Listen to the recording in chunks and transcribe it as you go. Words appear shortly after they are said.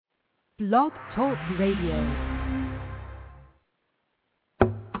Blog Talk Radio.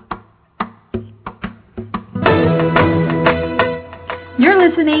 You're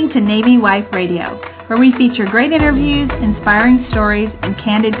listening to Navy Wife Radio, where we feature great interviews, inspiring stories, and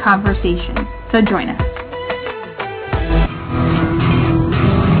candid conversation. So join us.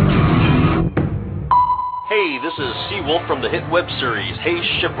 Hey, this is Seawolf from the hit web series Hey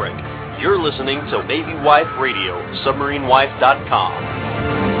Shipwreck. You're listening to Navy Wife Radio, submarinewife.com.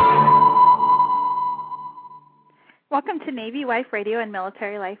 Welcome to Navy Wife Radio and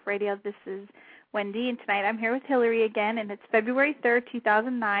Military Life Radio. This is Wendy, and tonight I'm here with Hillary again, and it's February 3rd,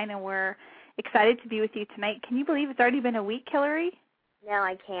 2009, and we're excited to be with you tonight. Can you believe it's already been a week, Hillary? No,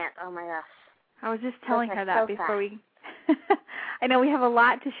 I can't. Oh, my gosh. I was just telling her that so before we... I know we have a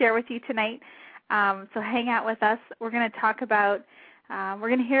lot to share with you tonight, so hang out with us. We're going to talk about... we're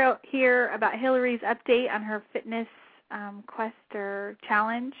going to hear about Hillary's update on her fitness quest or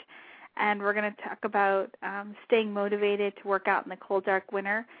challenge, and we're going to talk about staying motivated to work out in the cold, dark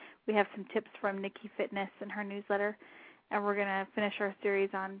winter. We have some tips from Nikki Fitness in her newsletter, and we're going to finish our series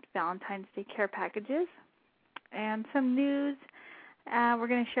on Valentine's Day care packages and some news. We're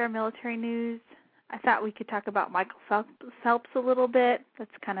going to share military news. I thought we could talk about Michael Phelps a little bit.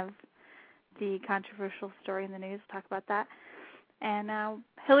 That's kind of the controversial story in the news. We'll talk about that. And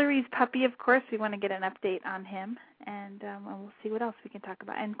Hillary's puppy, of course, we want to get an update on him, and we'll see what else we can talk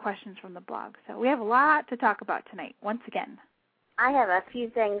about, and questions from the blog. So we have a lot to talk about tonight, once again. I have a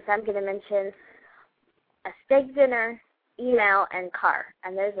few things I'm going to mention: a steak dinner, email, and car.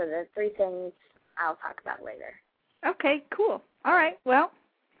 And those are the three things I'll talk about later. Okay, cool. All right, well,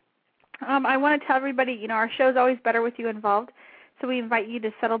 I want to tell everybody, our show's always better with you involved, so we invite you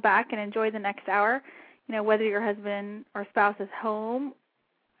to settle back and enjoy the next hour. Whether your husband or spouse is home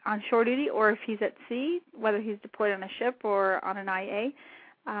on shore duty or if he's at sea, whether he's deployed on a ship or on an IA.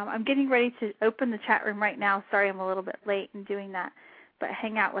 I'm getting ready to open the chat room right now. Sorry I'm a little bit late in doing that, but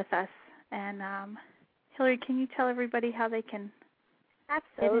hang out with us. And Hillary, can you tell everybody how they can?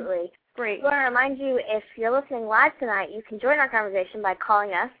 Absolutely. Great. I want to remind you, if you're listening live tonight, you can join our conversation by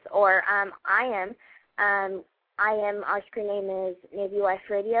calling us, or our screen name is Navy Wife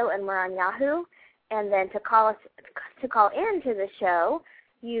Radio, and we're on Yahoo. And then to call in to the show,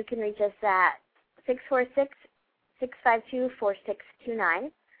 you can reach us at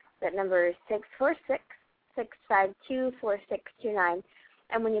 646-652-4629. That number is 646-652-4629.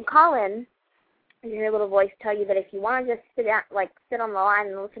 And when you call in, you hear a little voice tell you that if you want to just sit on the line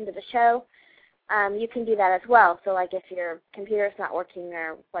and listen to the show, you can do that as well. So, if your computer's not working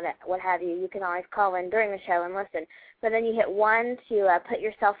or what have you, you can always call in during the show and listen. But then you hit 1 to put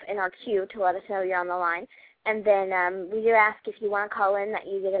yourself in our queue to let us know you're on the line. And then we do ask, if you want to call in, that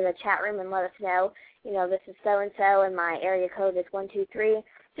you get in the chat room and let us know, this is so-and-so and my area code is 123,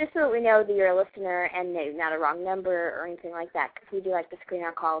 just so that we know that you're a listener and not a wrong number or anything like that, because we do like to screen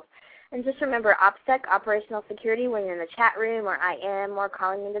our calls. And just remember, OPSEC, operational security, when you're in the chat room or IM or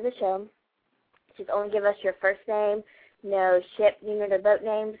calling into the show, just only give us your first name, no ship, unit, or boat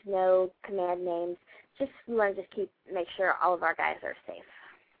names, no command names. We want to make sure all of our guys are safe.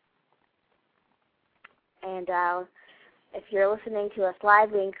 And if you're listening to us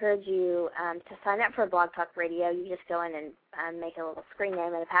live, we encourage you to sign up for Blog Talk Radio. You just go in and make a little screen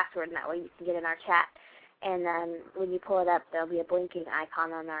name and a password, and that way you can get in our chat. And when you pull it up, there'll be a blinking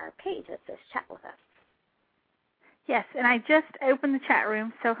icon on our page that says chat with us. Yes, and I just opened the chat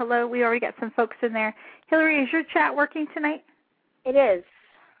room, so hello, we already got some folks in there. Hillary, is your chat working tonight? It is.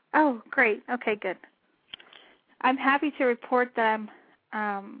 Oh, great. Okay, good. I'm happy to report that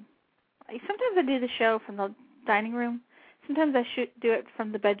sometimes I do the show from the dining room. Sometimes I do it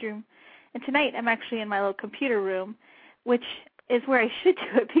from the bedroom. And tonight I'm actually in my little computer room, which is where I should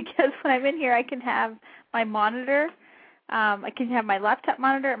do it, because when I'm in here I can have my monitor. I can have my laptop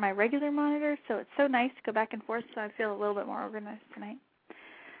monitor and my regular monitor, so it's so nice to go back and forth, so I feel a little bit more organized tonight.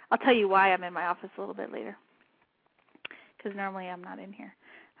 I'll tell you why I'm in my office a little bit later, because normally I'm not in here.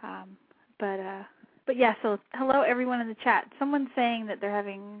 But yeah, so hello everyone in the chat. Someone's saying that they're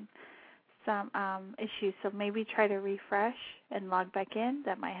having some issues, so maybe try to refresh and log back in.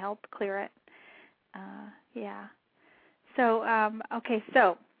 That might help clear it. Yeah. So, okay,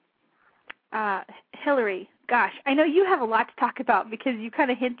 so Hillary, gosh, I know you have a lot to talk about, because you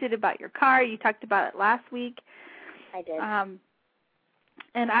kind of hinted about your car. You talked about it last week. I did.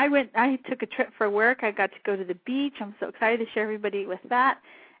 And I took a trip for work. I got to go to the beach. I'm so excited to share everybody with that.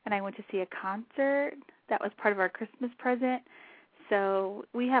 And I went to see a concert. That was part of our Christmas present. So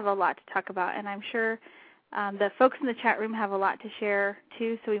we have a lot to talk about, and I'm sure the folks in the chat room have a lot to share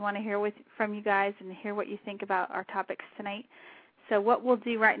too, so we want to hear from you guys and hear what you think about our topics tonight. So what we'll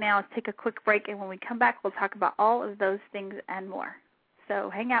do right now is take a quick break, and when we come back, we'll talk about all of those things and more.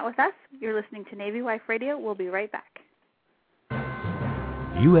 So hang out with us. You're listening to Navy Wife Radio. We'll be right back.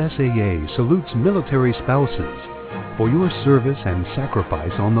 USAA salutes military spouses for your service and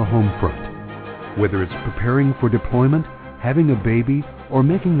sacrifice on the home front. Whether it's preparing for deployment, having a baby, or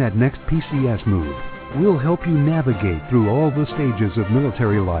making that next PCS move, we'll help you navigate through all the stages of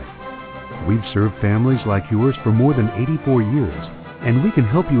military life. We've served families like yours for more than 84 years, and we can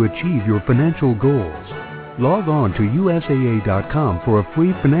help you achieve your financial goals. Log on to USAA.com for a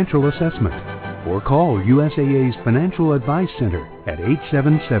free financial assessment, or call USAA's Financial Advice Center at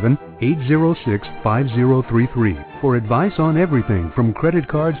 877-806-5033 for advice on everything from credit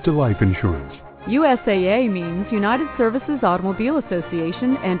cards to life insurance. USAA means United Services Automobile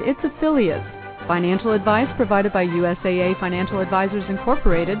Association and its affiliates. Financial advice provided by USAA Financial Advisors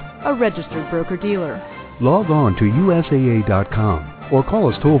Incorporated, a registered broker-dealer. Log on to USAA.com or call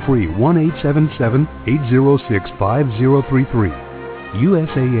us toll-free 1-877-806-5033.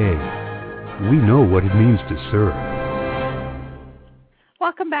 USAA. We know what it means to serve.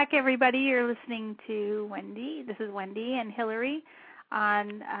 Welcome back, everybody. You're listening to Wendy. This is Wendy and Hillary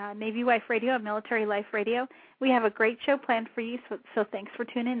on Navy Wife Radio and Military Life Radio. We have a great show planned for you, so thanks for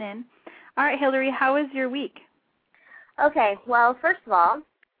tuning in. All right, Hillary, how was your week? Okay, well, first of all,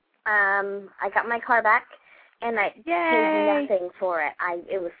 I got my car back, and I paid nothing for it.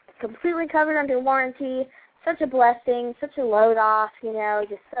 It was completely covered under warranty. Such a blessing, such a load off,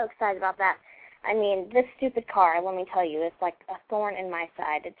 just so excited about that. I mean, this stupid car, let me tell you, it's like a thorn in my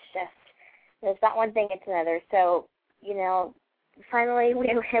side. It's just, there's not one thing, it's another. So, finally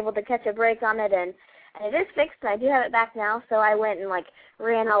we were able to catch a break on it, and it is fixed, and I do have it back now. So I went and,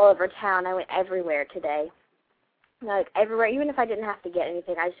 ran all over town. I went everywhere today. Everywhere. Even if I didn't have to get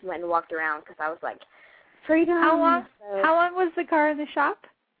anything, I just went and walked around because I was like, freedom. How long was the car in the shop?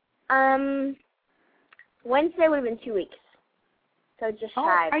 Wednesday would have been 2 weeks. So just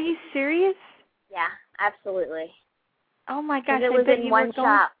shy. Are you serious? Yeah, absolutely. Oh, my gosh. It was in one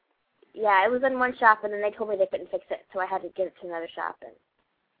shop. Yeah, it was in one shop, and then they told me they couldn't fix it, so I had to get it to another shop. And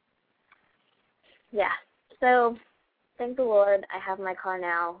yeah, so thank the Lord, I have my car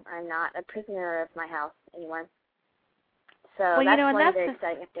now. I'm not a prisoner of my house anymore. So that's one very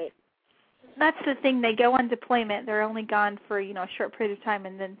exciting update. That's the thing. They go on deployment. They're only gone for, a short period of time,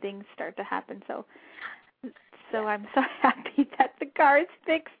 and then things start to happen. So I'm so happy that the car is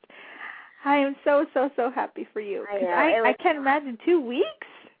fixed. I am so, so, so happy for you. I can't imagine 2 weeks.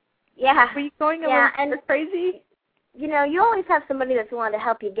 Yeah. Were you going a little crazy? You always have somebody that's willing to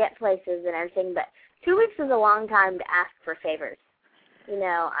help you get places and everything, but 2 weeks is a long time to ask for favors.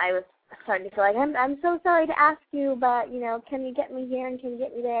 I was starting to feel like, I'm so sorry to ask you, but, can you get me here and can you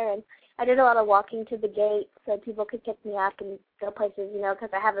get me there? And I did a lot of walking to the gate so people could pick me up and go places,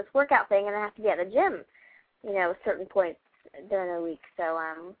 because I have this workout thing and I have to be at the gym, at certain points during the week. So,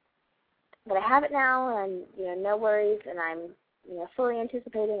 but I have it now, and, no worries, and I'm, fully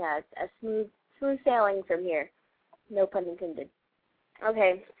anticipating a smooth sailing from here. No pun intended.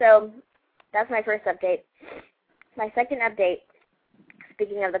 Okay, so that's my first update. My second update,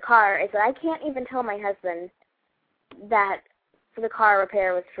 speaking of the car, is that I can't even tell my husband that the car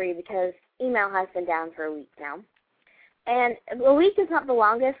repair was free because email has been down for a week now. And a week is not the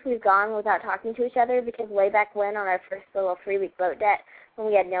longest we've gone without talking to each other, because way back when on our first little 3-week boat debt, when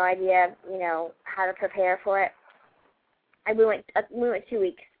we had no idea, how to prepare for it, we went 2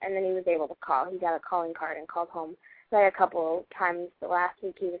 weeks, and then he was able to call. He got a calling card and called home a couple times the last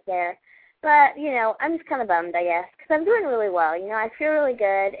week he was there. But, I'm just kind of bummed, I guess, because I'm doing really well. I feel really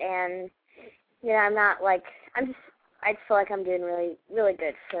good, and, I'm not I just feel like I'm doing really, really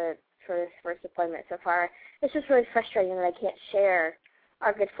good for this first deployment so far. It's just really frustrating that I can't share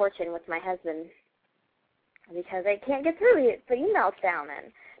our good fortune with my husband because I can't get through the emails down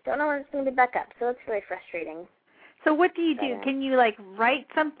and don't know when it's going to be back up. So it's really frustrating. So what do you do? Can you, write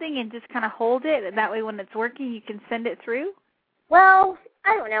something and just kind of hold it, and that way when it's working you can send it through? Well,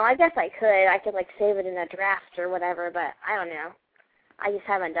 I don't know. I guess I could. I could, save it in a draft or whatever, but I don't know. I just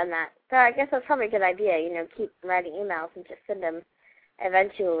haven't done that. So I guess that's probably a good idea, keep writing emails and just send them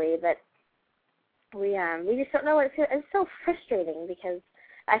eventually. But we just don't know what it's so frustrating because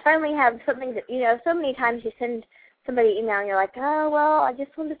I finally have something that, so many times you send somebody an email and you're like, oh, well, I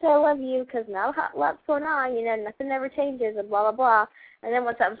just wanted to say I love you because now lots going on, nothing ever changes and blah, blah, blah. And then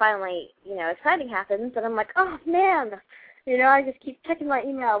when something finally, exciting happens, and I'm like, oh, man, I just keep checking my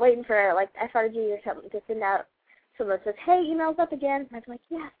email, waiting for, FRG or something to send out someone that says, hey, email's up again. And I'm like,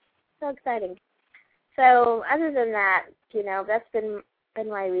 yes, so exciting. So other than that, that's been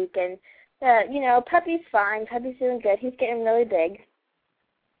my week. And Puppy's fine. Puppy's doing good. He's getting really big.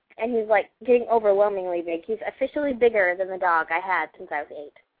 And he's, like, getting overwhelmingly big. He's officially bigger than the dog I had since I was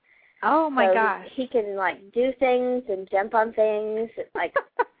 8. Oh, my gosh. He can, like, do things and jump on things. Like,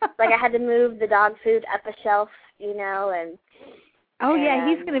 I had to move the dog food up a shelf, and... Oh, yeah,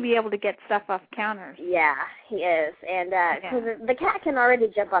 he's going to be able to get stuff off counters. Yeah, he is. And cause the cat can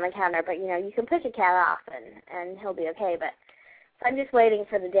already jump on the counter, but, you can push a cat off and he'll be okay. But so I'm just waiting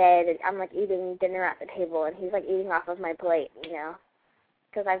for the day that I'm, like, eating dinner at the table, and he's, like, eating off of my plate,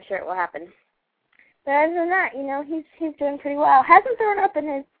 because I'm sure it will happen. But other than that, he's doing pretty well. Hasn't thrown up in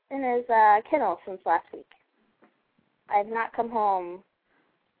his kennel since last week. I have not come home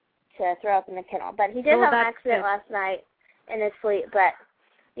to throw up in the kennel. But he did have an accident last night in his sleep. But,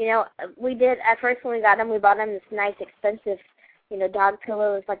 we did, at first when we got him, we bought him this nice, expensive, dog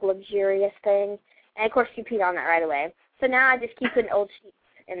pillow. It's like luxurious thing. And, of course, he peed on it right away. So now I just keep putting old sheets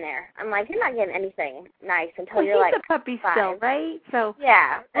in there. I'm like, you're not getting anything nice until you're, like, he's a puppy 5. still, right? So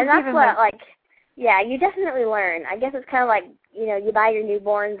yeah, and that's what, yeah, you definitely learn. I guess it's kind of like, you buy your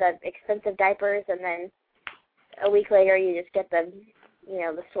newborn the expensive diapers, and then a week later you just get the,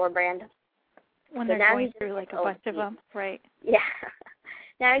 the store brand. When they're going through, like, a bunch of them, right? Yeah.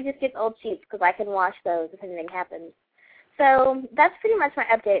 Now he just gets old sheets because I can wash those if anything happens. So that's pretty much my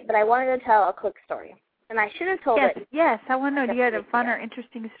update, but I wanted to tell a quick story. And I should have told it. Yes, I want to know, do you have a fun or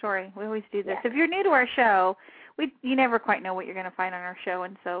interesting story? We always do this. If you're new to our show, you never quite know what you're going to find on our show,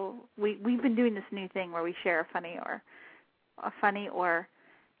 and so we've been doing this new thing where we share a funny or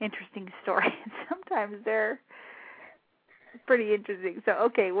interesting story. And sometimes they're pretty interesting. So,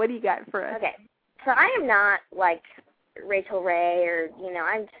 okay, what do you got for us? Okay, so I am not like Rachel Ray or,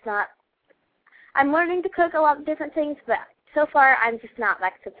 I'm just not, I'm learning to cook a lot of different things, but so far I'm just not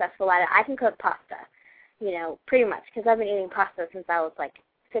like successful at it. I can cook pasta, pretty much, because I've been eating pasta since I was like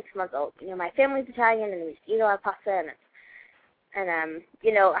 6 months old. My family's Italian, and we just eat a lot of pasta, and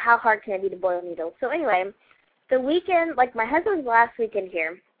how hard can it be to boil noodles? So anyway, the weekend, like my husband's last weekend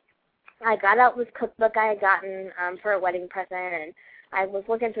here, I got out this cookbook I had gotten for a wedding present, and I was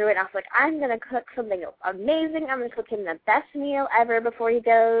looking through it, and I was like, I'm going to cook something amazing. I'm going to cook him the best meal ever before he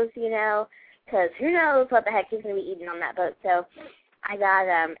goes, because who knows what the heck he's going to be eating on that boat. So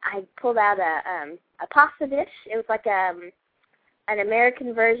I pulled out a pasta dish. It was like an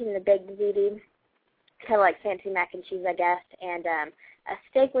American version of baked ziti, kind of like fancy mac and cheese, I guess, and a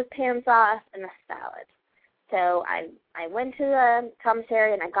steak with pan sauce and a salad. So I went to the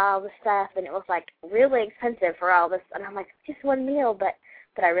commissary and I got all the stuff, and it was like really expensive for all this. And I'm like, just one meal, but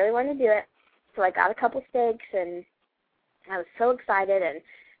I really wanted to do it. So I got a couple steaks, and I was so excited. And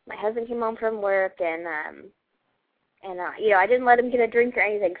my husband came home from work, and I didn't let him get a drink or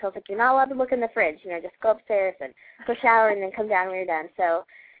anything. So I was like, you're not allowed to look in the fridge. Just go upstairs and go shower and then come down when you're done. So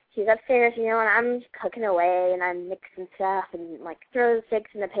he's upstairs, and I'm cooking away, and I'm mixing stuff and like throw the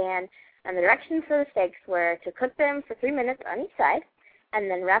steaks in the pan. And the directions for the steaks were to cook them for 3 minutes on each side, and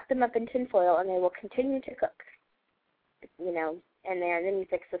then wrap them up in tin foil, and they will continue to cook. In there, and then you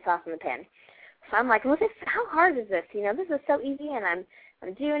fix the sauce in the pan. So I'm like, how hard is this? This is so easy, and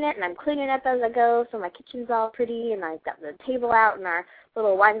I'm doing it, and I'm cleaning up as I go, so my kitchen's all pretty, and I've got the table out and our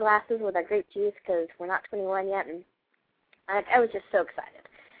little wine glasses with our grape juice because we're not 21 yet, and I was just so excited.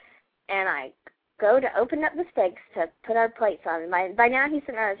 And I go to open up the steaks to put our plates on. By now he's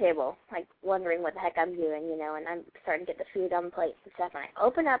sitting at our table, like wondering what the heck I'm doing, and I'm starting to get the food on the plates and stuff, and I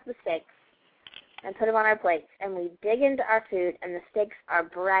open up the steaks and put them on our plates, and we dig into our food, and the steaks are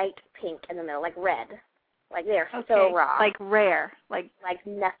bright pink in the middle, like red. Like, they are so raw. Like rare. Like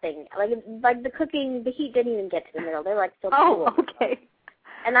nothing. Like the cooking, the heat didn't even get to the middle. They're like so cool. Oh, okay.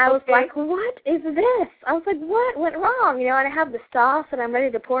 And I was like, what is this? I was like, what went wrong? And I have the sauce, and I'm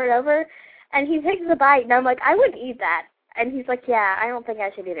ready to pour it over. And he takes a bite, and I'm like, I wouldn't eat that. And he's like, yeah, I don't think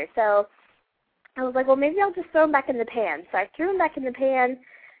I should either. So I was like, well, maybe I'll just throw them back in the pan. So I threw them back in the pan,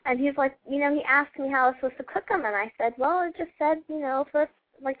 and he's like, he asked me how I was supposed to cook them. And I said, well, it just said, for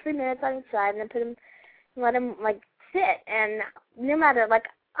like 3 minutes on each side, and then let them, sit. And no matter,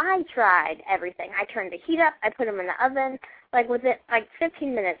 I tried everything. I turned the heat up. I put them in the oven. Within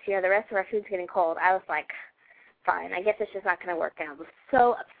 15 minutes, the rest of our food's getting cold. I was like, fine, I guess it's just not going to work. And I was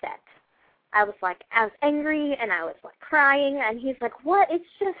so upset. I was angry, and I was crying, and he's like, what? It's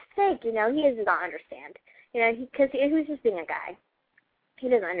just steak, he does not understand, because he was just being a guy. He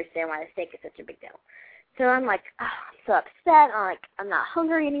doesn't understand why the steak is such a big deal. So I'm like, oh, I'm so upset. I'm not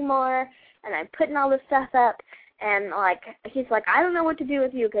hungry anymore, and I'm putting all this stuff up, and he's like, I don't know what to do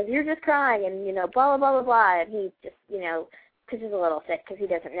with you because you're just crying, and blah blah blah blah blah, and he just because he's a little sick because he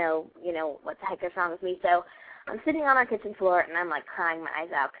doesn't know what the heck is wrong with me. So I'm sitting on our kitchen floor, and I'm, like, crying my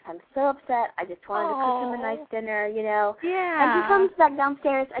eyes out because I'm so upset. I just wanted to cook him a nice dinner, you know. Yeah. And he comes back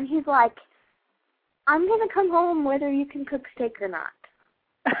downstairs, and he's like, I'm going to come home whether you can cook steak or not.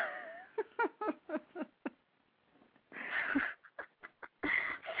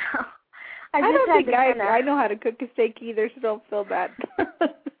 So, I don't think I know how to cook a steak either, so don't feel bad.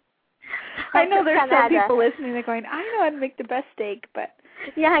 I know there's some people listening that are going, I know how to make the best steak, but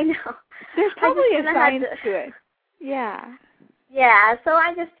yeah, I know. There's probably a science to it. Yeah. Yeah, so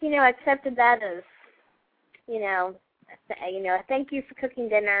I just, accepted that as, a thank you for cooking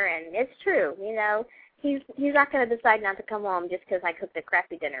dinner, and it's true, He's not going to decide not to come home just because I cooked a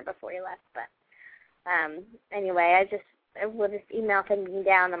crappy dinner before he left, but anyway, I with this email thing being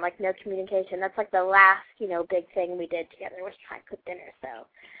down, I'm like, no communication. That's like the last, big thing we did together was try to cook dinner, so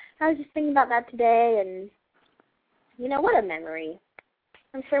I was just thinking about that today, and, what a memory.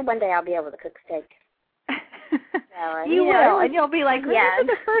 I'm sure one day I'll be able to cook steak. So, you will, and you'll be like,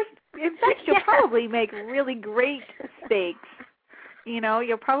 remember the first, in fact, you'll probably make really great steaks.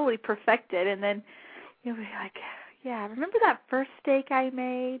 You'll probably perfect it, and then you'll be like, yeah, remember that first steak I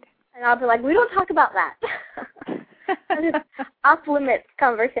made? And I'll be like, we don't talk about that. Off-limits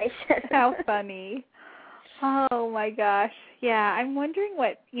conversation. How funny. Oh, my gosh. Yeah, I'm wondering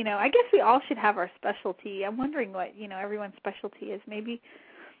what, I guess we all should have our specialty. I'm wondering what, everyone's specialty is. Maybe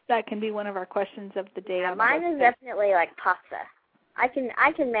that can be one of our questions of the day. Yeah, mine is definitely like pasta.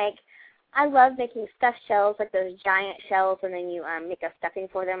 I love making stuffed shells, like those giant shells, and then you make a stuffing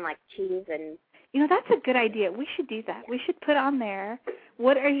for them, like cheese and... that's a good idea. We should do that. Yeah. We should put on there,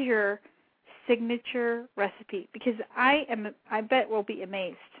 what are your signature recipe? Because I bet we'll be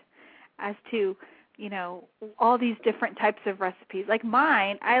amazed as to, all these different types of recipes. Like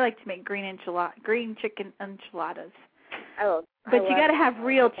mine, I like to make green chicken enchiladas. Oh, but you got to have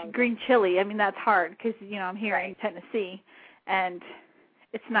real green chili. I mean, that's hard because, I'm here in Tennessee, and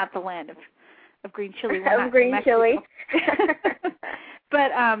it's not the land of green chili. Of green chili.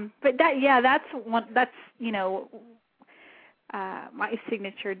 But that's one. That's my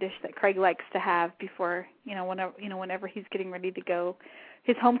signature dish that Craig likes to have before whenever he's getting ready to go,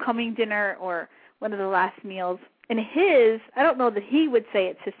 his homecoming dinner or one of the last meals. And I don't know that he would say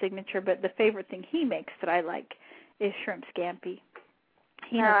it's his signature, but the favorite thing he makes that I like is shrimp scampi.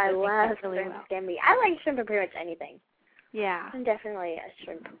 I love shrimp scampi. I like shrimp in pretty much anything. Yeah. I'm definitely a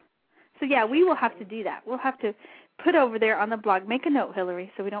shrimp. So, yeah, we will have to do that. We'll have to put over there on the blog. Make a note,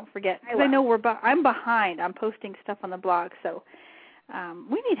 Hillary, so we don't forget. Because I know I'm behind on posting stuff on the blog, so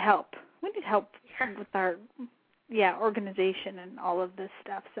we need help. We need help with our organization and all of this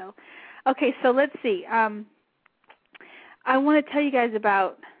stuff. So, okay, so let's see. I want to tell you guys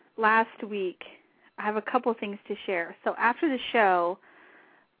about last week. I have a couple things to share. So after the show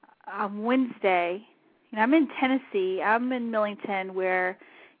on Wednesday, I'm in Tennessee. I'm in Millington where,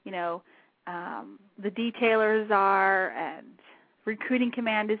 the detailers are and recruiting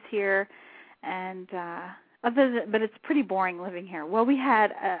command is here, and but it's pretty boring living here. Well, we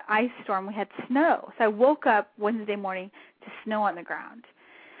had an ice storm. We had snow. So I woke up Wednesday morning to snow on the ground,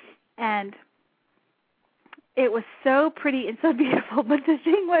 and it was so pretty and so beautiful. But the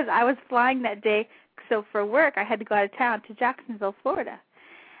thing was, I was flying that day, so for work I had to go out of town to Jacksonville, Florida,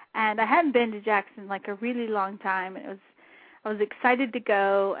 and I hadn't been to Jackson like a really long time. And I was excited to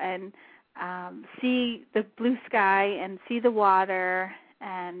go and see the blue sky and see the water.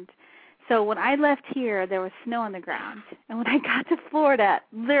 And so when I left here, there was snow on the ground. And when I got to Florida,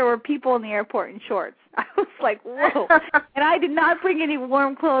 there were people in the airport in shorts. I was like, whoa. And I did not bring any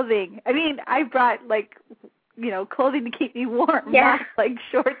warm clothing. I mean, I brought, clothing to keep me warm, not like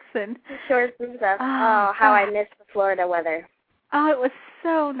shorts and stuff. Oh, how I miss the Florida weather. Oh, it was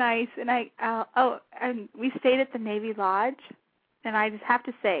so nice. And and we stayed at the Navy Lodge. And I just have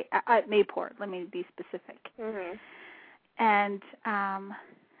to say, at Mayport, let me be specific. Mm-hmm. And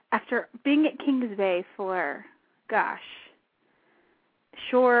after being at Kings Bay for,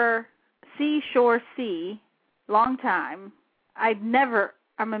 shore, long time,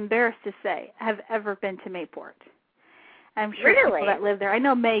 I'm embarrassed to say, have ever been to Mayport. I'm sure people that live there. I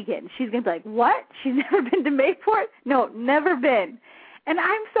know Megan. She's going to be like, what? She's never been to Mayport? No, never been. And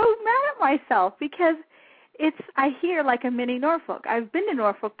I'm so mad at myself because I hear like a mini Norfolk. I've been to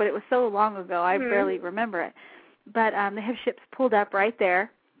Norfolk, but it was so long ago, I barely remember it. But they have ships pulled up right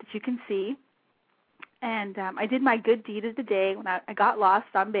there that you can see. And I did my good deed of the day when I got lost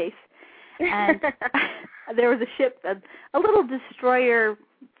on base. And there was a ship, a little destroyer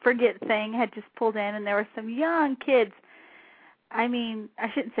frigate thing had just pulled in, and there were some young kids. I mean, I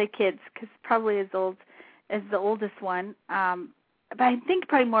shouldn't say kids because probably as old as the oldest one. But I think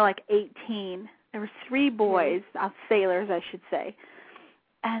probably more like 18. There were 3 boys, sailors, I should say.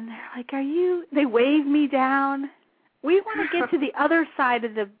 And they're like, they waved me down. We want to get to the other side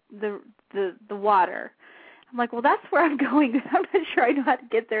of the water. I'm like, well, that's where I'm going. I'm not sure I know how to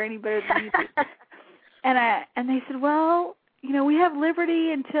get there any better than you do. And they said, well, we have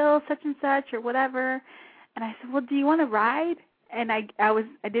liberty until such and such or whatever. And I said, well, do you want to ride? And I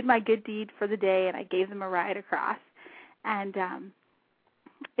did my good deed for the day, and I gave them a ride across. And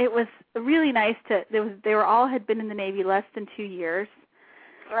it was really nice they were all had been in the Navy less than 2 years.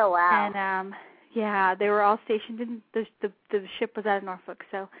 Oh, wow. And they were all stationed in the ship was out of Norfolk.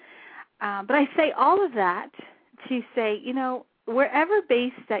 So, but I say all of that to say, wherever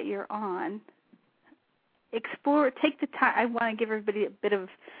base that you're on, explore. Take the time. I want to give everybody a bit of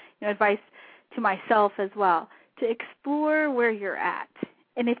advice to myself as well to explore where you're at.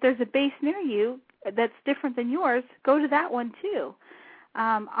 And if there's a base near you that's different than yours, go to that one too.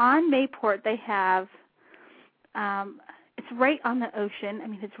 On Mayport, they have. It's right on the ocean. I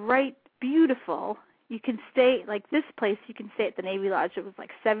mean, it's right beautiful. You can stay, like this place, you can stay at the Navy Lodge. It was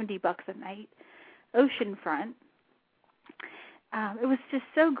like $70 a night, oceanfront. It was just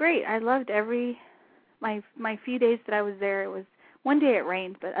so great. I loved my few days that I was there. It was one day it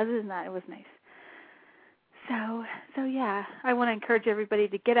rained, but other than that, it was nice. So yeah, I want to encourage everybody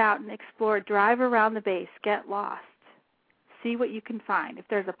to get out and explore, drive around the base, get lost, see what you can find. If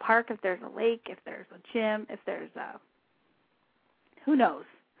there's a park, if there's a lake, if there's a gym, if there's who knows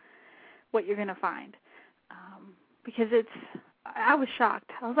what you're going to find. Because I was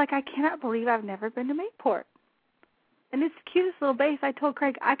shocked. I was like, I cannot believe I've never been to Mayport. And it's the cutest little base. I told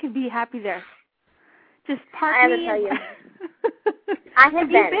Craig I could be happy there. Just park I have me. to tell you. I have you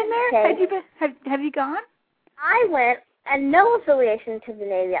been there? Okay. Have you gone? I went, and no affiliation to the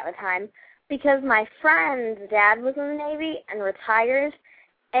Navy at the time, because my friend's dad was in the Navy and retired,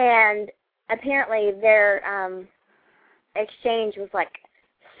 and apparently their exchange was like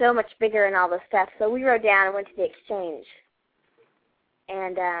so much bigger and all this stuff. So we rode down and went to the exchange,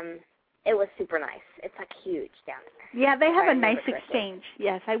 and it was super nice. It's like huge down there. Yeah, they have a nice exchange.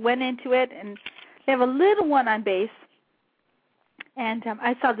 Yes, I went into it, and they have a little one on base. And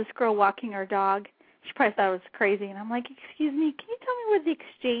I saw this girl walking her dog. She probably thought I was crazy. And I'm like, excuse me, can you tell me where the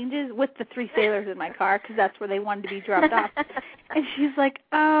exchange is? With the 3 sailors in my car, because that's where they wanted to be dropped off. And she's like,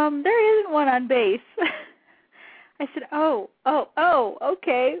 there isn't one on base. I said, oh,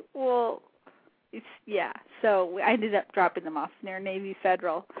 okay. Well, yeah. So I ended up dropping them off near Navy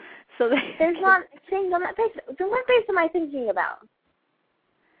Federal. So there's not exchange on that base. So what base am I thinking about?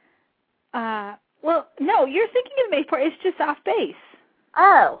 Well, no, you're thinking of Mayport. It's just off base.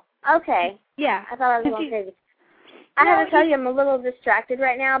 Oh, okay. Yeah. I thought I was going crazy. I have to tell you, I'm a little distracted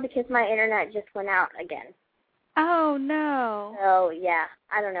right now because my internet just went out again. Oh no. So yeah,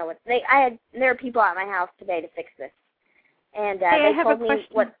 I don't know what there are people at my house today to fix this, and hey, they told me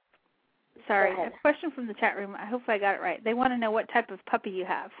what. Sorry, I have a question from the chat room. I hope I got it right. They want to know what type of puppy you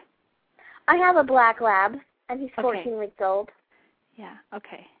have. I have a black lab, and he's 14 weeks old. Yeah.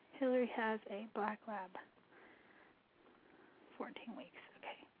 Okay. Hillary has a black lab. 14 weeks.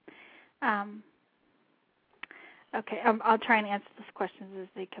 Okay. Okay. I'll try and answer those questions as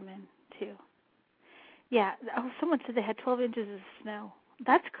they come in too. Yeah. Oh, someone said they had 12 inches of snow.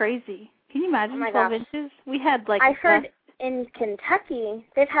 That's crazy. Can you imagine 12 inches? We had like. I heard in Kentucky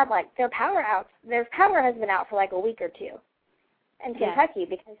they've had like their power outs. Their power has been out for like a week or two in Kentucky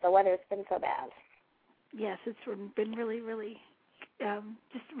because the weather's been so bad. Yes, it's been really, really,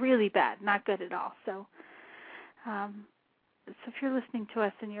 just really bad. Not good at all. So, so if you're listening to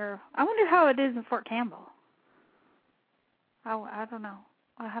us and I wonder how it is in Fort Campbell. I don't know.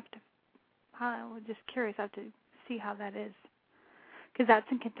 I was just curious. I have to see how that is. Because that's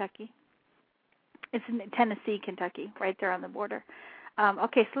in Kentucky. It's in Tennessee, Kentucky, right there on the border.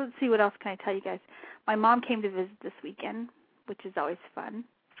 Okay, so let's see, what else can I tell you guys? My mom came to visit this weekend, which is always fun.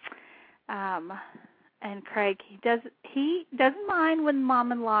 And Craig, he doesn't mind when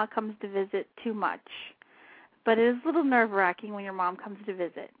mom-in-law comes to visit too much. But it is a little nerve-wracking when your mom comes to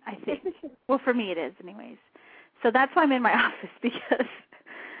visit, I think. Well, for me it is anyways. So that's why I'm in my office, because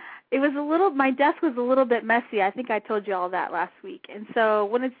my desk was a little bit messy. I think I told you all that last week. And so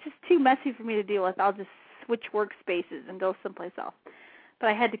when it's just too messy for me to deal with, I'll just switch workspaces and go someplace else. But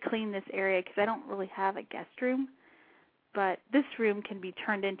I had to clean this area because I don't really have a guest room. But this room can be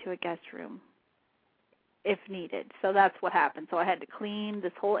turned into a guest room if needed. So that's what happened. So I had to clean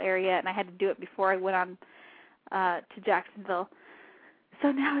this whole area, and I had to do it before I went on to Jacksonville.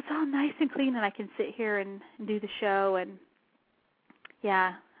 So now it's all nice and clean, and I can sit here and do the show. And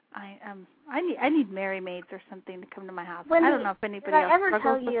yeah, I need Mary maids or something to come to my house. Wendy, I don't know if anybody else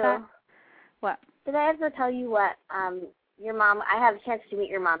struggles with that. What? Did I ever tell you what your mom? I had a chance to meet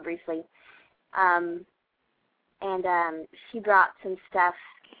your mom briefly, and she brought some stuff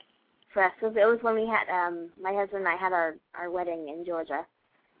for us. It was when we had my husband and I had our wedding in Georgia,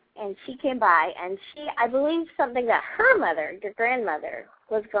 and she came by, and I believe something that her mother, your grandmother,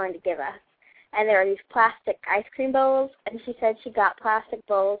 was going to give us. And there were these plastic ice cream bowls, and she said she got plastic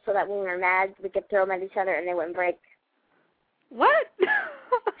bowls so that when we were mad, we could throw them at each other and they wouldn't break. What?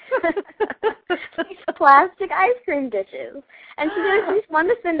 These plastic ice cream dishes. And she just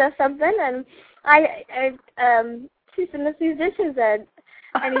wanted to send us something, and she sent us these dishes, and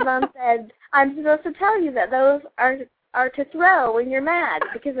Yvonne said, I'm supposed to tell you that those are to throw when you're mad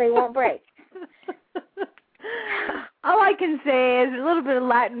because they won't break. All I can say is a little bit of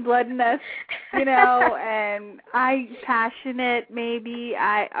Latin blood in us, and passionate maybe.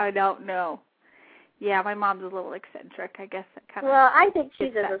 I don't know. Yeah, my mom's a little eccentric. I guess that kind of. Well, I think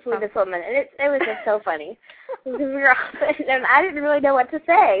she's the sweetest woman, and it was just so funny because we were all, and I didn't really know what to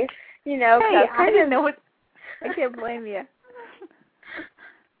say, Hey, I didn't know what. I can't blame you.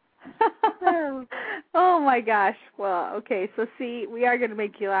 Oh my gosh. Well, okay. So see, we are going to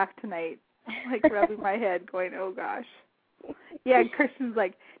make you laugh tonight. I'm like rubbing my head, going, "Oh gosh." Yeah, and Christian's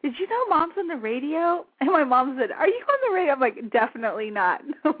like, "Did you know Mom's on the radio?" And my mom said, "Are you on the radio?" I'm like, "Definitely not."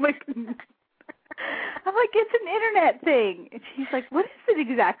 I'm like, "It's an internet thing." And she's like, "What is it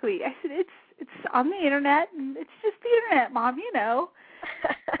exactly?" I said, "It's on the internet, and it's just the internet, Mom.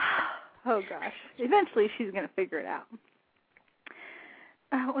 Oh gosh. Eventually, she's gonna figure it out.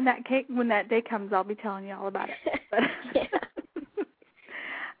 When that day comes, I'll be telling you all about it. But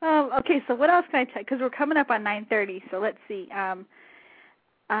okay, so what else can I tell you? Because we're coming up on 9:30, so let's see.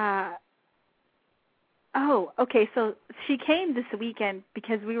 Okay, so she came this weekend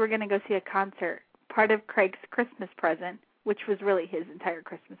because we were going to go see a concert. Part of Craig's Christmas present, which was really his entire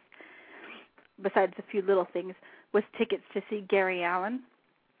Christmas, besides a few little things, was tickets to see Gary Allan.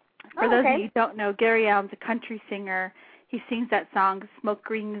 For those of you who don't know, Gary Allan's a country singer. He sings that song, Smoke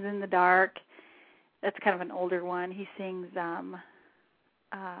Rings in the Dark. That's kind of an older one. He sings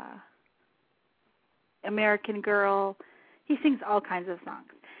American Girl. He sings all kinds of songs.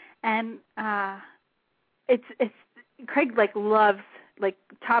 And it's Craig loves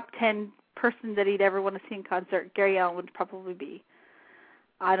top 10 person that he'd ever want to see in concert. Gary Allan would probably be,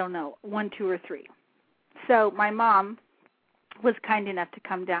 I don't know, 1, 2, or 3. So my mom was kind enough to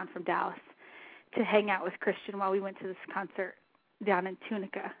come down from Dallas to hang out with Christian while we went to this concert down in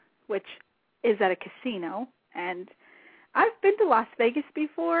Tunica, which is at a casino. And I've been to Las Vegas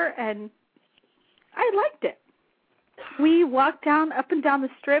before, and I liked it. We walked up and down the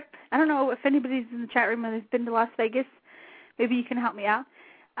Strip. I don't know if anybody's in the chat room and has been to Las Vegas. Maybe you can help me out.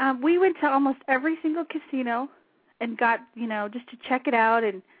 We went to almost every single casino and got, just to check it out,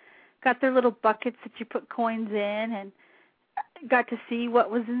 and got their little buckets that you put coins in, and got to see what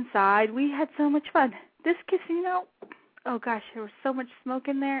was inside. We had so much fun. This casino, oh gosh, there was so much smoke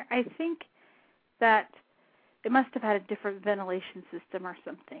in there. I think that it must have had a different ventilation system or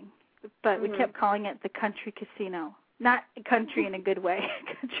something. But we kept calling it the country casino. Not country in a good way.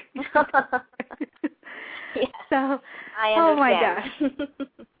 Country. Yeah, so, I understand. oh my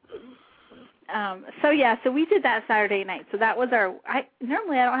gosh. So we did that Saturday night. So that was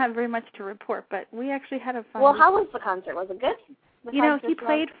normally I don't have very much to report, but we actually had a fun. Well, how was the concert? Was it good? He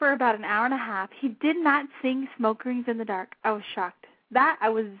played for about an hour and a half. He did not sing Smoke Rings in the Dark. I was shocked. That I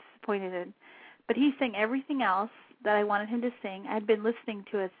was disappointed in. But he sang everything else that I wanted him to sing. I had been listening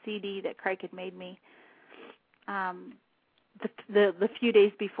to a CD that Craig had made me the few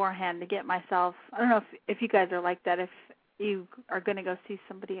days beforehand to get myself. I don't know if you guys are like that. If you are going to go see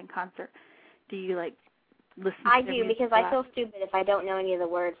somebody in concert, do you listen? I do, because I feel stupid if I don't know any of the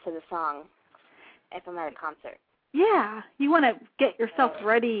words to the song if I'm at a concert. Yeah, you want to get yourself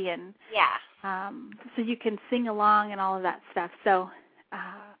ready and so you can sing along and all of that stuff. So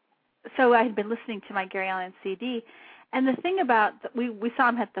I had been listening to my Gary Allan CD, and the thing about we saw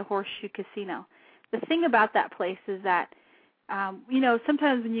him at the Horseshoe Casino. The thing about that place is that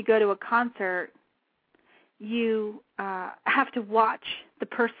sometimes when you go to a concert, you have to watch the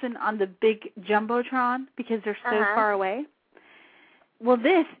person on the big jumbotron because they're so far away. Well,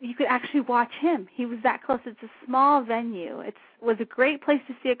 you could actually watch him. He was that close. It's a small venue. It was a great place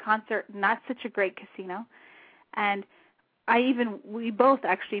to see a concert, not such a great casino. And we both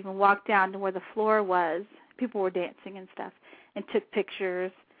actually even walked down to where the floor was. People were dancing and stuff, and took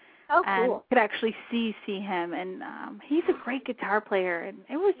pictures. Oh, cool. And could actually see him. And he's a great guitar player, and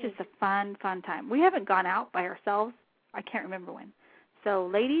it was just a fun time. We haven't gone out by ourselves. I can't remember when. So,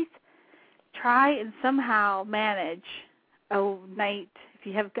 ladies, try and somehow manage a night, if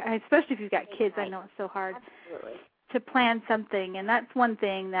you have, especially if you've got kids, I know it's so hard to plan something, and that's one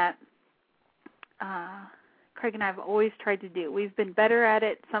thing that Craig and I have always tried to do. We've been better at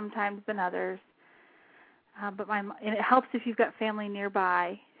it sometimes than others, and it helps if you've got family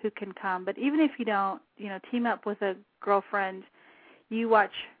nearby who can come. But even if you don't, team up with a girlfriend. You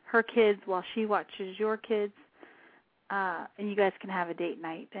watch her kids while she watches your kids, and you guys can have a date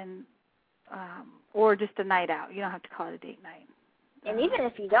night, and or just a night out. You don't have to call it a date night. And even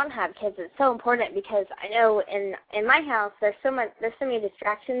if you don't have kids, it's so important because I know in my house there's so many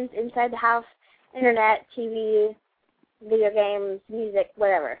distractions inside the house: internet, TV, video games, music,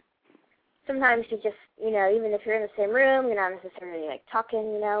 whatever. Sometimes you just, even if you're in the same room, you're not necessarily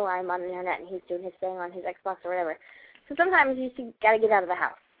talking. I'm on the internet and he's doing his thing on his Xbox or whatever. So sometimes you just got to get out of the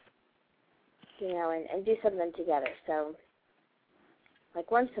house, and do something together. So,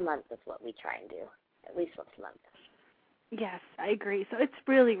 once a month is what we try and do, at least once a month. Yes, I agree. So it's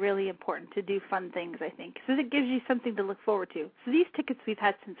really, really important to do fun things, I think, because it gives you something to look forward to. So these tickets we've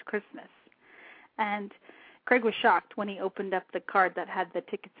had since Christmas, and Craig was shocked when he opened up the card that had the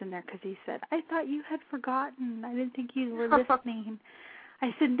tickets in there because he said, "I thought you had forgotten. I didn't think you were listening."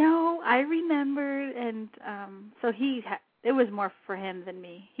 I said, "No, I remembered," and so it was more for him than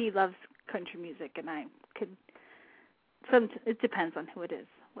me. He loves country music, and it depends on who it is,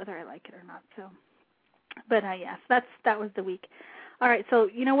 whether I like it or not. So, but yes, that was the week. All right, so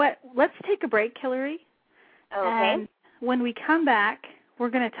you know what? Let's take a break, Hillary. Okay. And when we come back, we're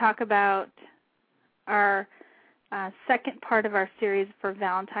going to talk about our second part of our series for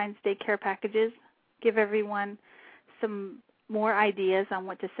Valentine's Day care packages. Give everyone some more ideas on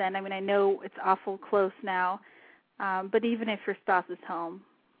what to send. I mean, I know it's awful close now, but even if your spouse is home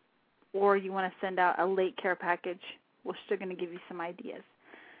or you want to send out a late care package, we're still going to give you some ideas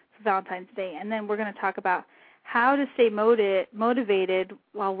for Valentine's Day. And then we're going to talk about how to stay motivated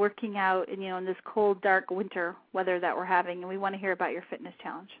while working out in this cold, dark winter weather that we're having, and we want to hear about your fitness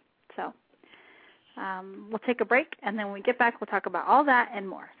challenge. So we'll take a break, and then when we get back, we'll talk about all that and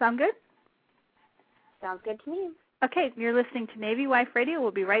more. Sound good? Sounds good to me. Okay, you're listening to Navy Wife Radio.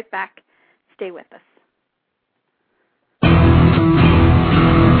 We'll be right back. Stay with us.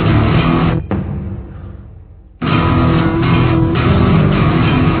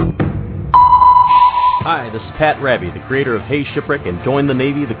 Hi, this is Pat Raby, the creator of Hey Shipwreck and Join the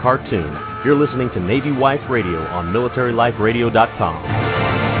Navy, the cartoon. You're listening to Navy Wife Radio on MilitaryLifeRadio.com.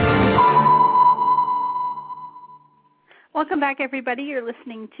 Welcome back, everybody. You're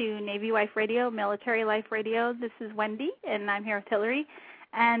listening to Navy Wife Radio, Military Life Radio. This is Wendy, and I'm here with Hillary.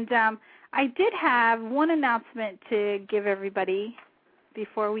 And I did have one announcement to give everybody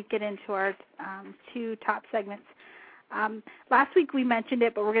before we get into our two top segments. Last week we mentioned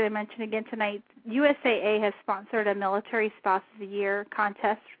it, but we're going to mention it again tonight. USAA has sponsored a Military Spouse of the Year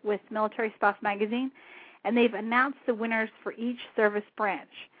contest with Military Spouse Magazine, and they've announced the winners for each service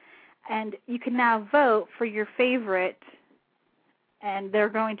branch. And you can now vote for your favorite, and they're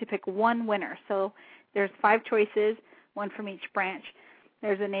going to pick one winner. So there's 5 choices, one from each branch.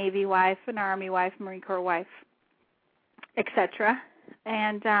 There's a Navy wife, an Army wife, Marine Corps wife, etc.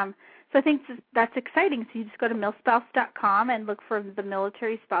 And so I think that's exciting. So you just go to milspouse.com and look for the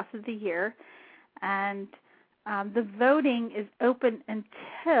Military Spouse of the Year. And the voting is open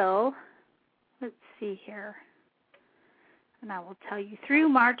until, let's see here, and I will tell you, through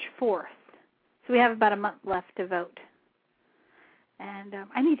March 4th. So we have about a month left to vote. And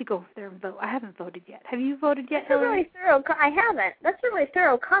I need to go there and vote. I haven't voted yet. Have you voted yet, Hillary? I haven't. That's a really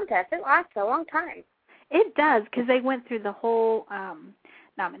thorough contest. It lasts a long time. It does, because they went through the whole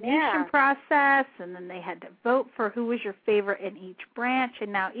nomination process, and then they had to vote for who was your favorite in each branch.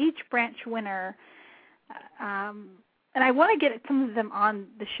 And now each branch winner, and I want to get some of them on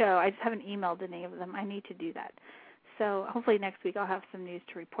the show. I just haven't emailed any of them. I need to do that. So hopefully next week I'll have some news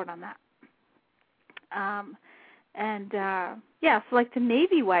to report on that. So like the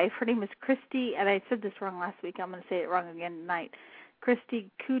Navy wife, her name is Christy, and I said this wrong last week. I'm going to say it wrong again tonight. Christy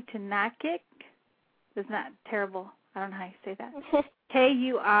Kutanakic. Isn't that terrible? I don't know how you say that.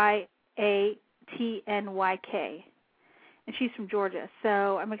 Kuiatnyk. And she's from Georgia.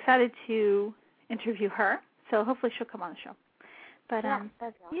 So I'm excited to interview her. So hopefully she'll come on the show. But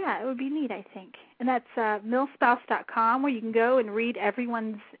it would be neat, I think. And that's milspouse.com, where you can go and read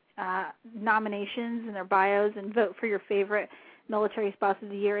everyone's nominations and their bios and vote for your favorite Military Spouse of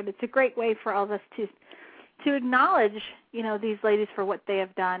the Year. And it's a great way for all of us to acknowledge, these ladies for what they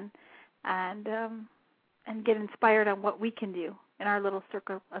have done, and get inspired on what we can do in our little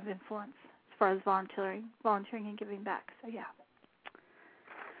circle of influence as far as volunteering and giving back. So yeah.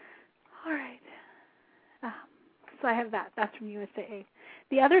 All right. So I have that. That's from USAA.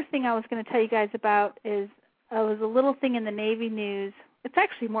 The other thing I was going to tell you guys about is was a little thing in the Navy news. It's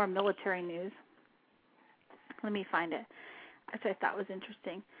actually more military news. Let me find it, which I thought was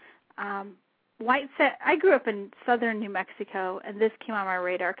interesting. I grew up in southern New Mexico, and this came on my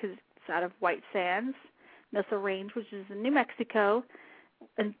radar because it's out of White Sands Missile Range, which is in New Mexico.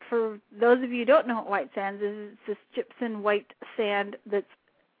 And for those of you who don't know what White Sands is, it's this gypsum white sand that's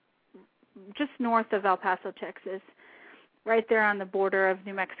just north of El Paso, Texas, right there on the border of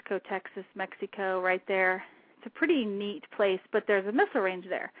New Mexico, Texas, Mexico, right there. It's a pretty neat place, but there's a missile range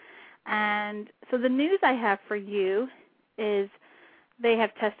there. And so the news I have for you is they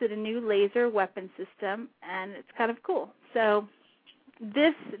have tested a new laser weapon system, and it's kind of cool. So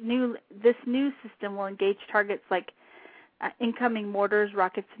this new system will engage targets like incoming mortars,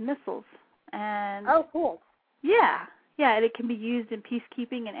 rockets, and missiles. And oh, cool. Yeah, and it can be used in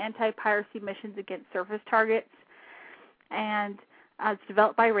peacekeeping and anti-piracy missions against surface targets. And it's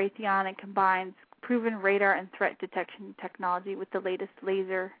developed by Raytheon and combines proven radar and threat detection technology with the latest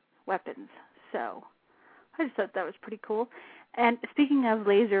laser weapons. So I just thought that was pretty cool. And speaking of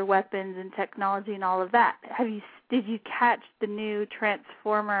laser weapons and technology and all of that, did you catch the new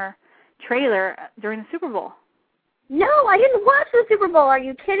Transformer trailer during the Super Bowl? No, I didn't watch the Super Bowl. Are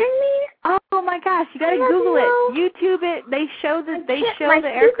you kidding me? Oh my gosh, you got to Google it, YouTube it. They show the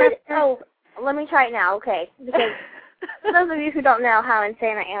aircraft. Oh, let me try it now, okay? Because for those of you who don't know how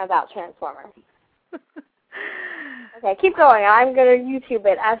insane I am about Transformers. Okay, keep going. I'm going to YouTube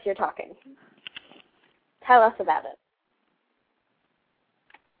it as you're talking. Tell us about it.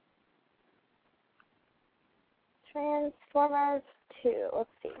 Transformers 2. Let's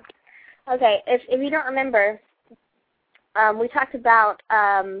see. Okay, if you don't remember, we talked about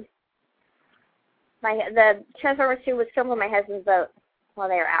the Transformers 2 was filmed on my husband's boat while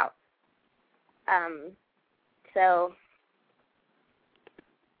they were out. So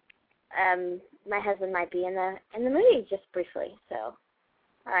my husband might be in the movie just briefly. So,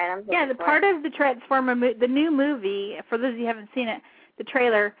 all right, I'm the part of the Transformer the new movie. For those of you who haven't seen it, the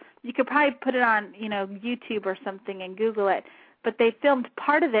trailer, you could probably put it on YouTube or something and Google it. But they filmed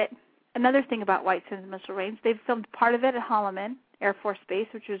part of it. Another thing about White Sands Missile Range, they've filmed part of it at Holloman Air Force Base,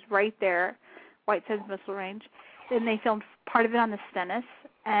 which is right there, White Sands Missile Range. Then they filmed part of it on the Stennis,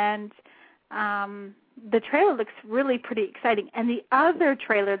 and the trailer looks really pretty exciting. And the other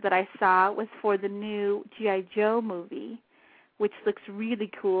trailer that I saw was for the new G.I. Joe movie, which looks really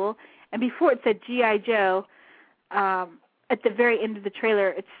cool. And before it said G.I. Joe, at the very end of the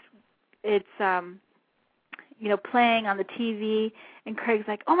trailer, it's playing on the TV, and Craig's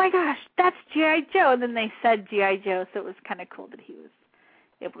like, oh my gosh, that's G.I. Joe. And then they said G.I. Joe, so it was kind of cool that he was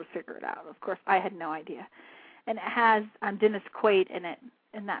able to figure it out. Of course, I had no idea. And it has Dennis Quaid in it,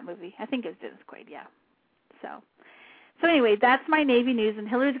 in that movie. I think it was Dennis Quaid, yeah. So anyway, that's my Navy news, and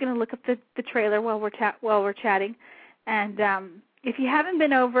Hillary's going to look up the trailer while we're chatting. And if you haven't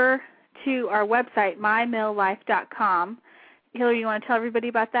been over to our website, mymilllife.com, Hillary, you want to tell everybody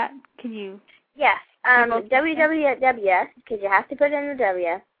about that? Can you? Yes. www, because you have to put in the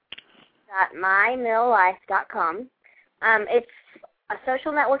W, .mymilllife.com. It's a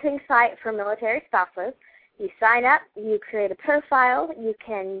social networking site for military spouses. You sign up, you create a profile, you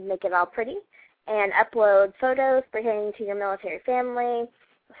can make it all pretty, and upload photos pertaining to your military family,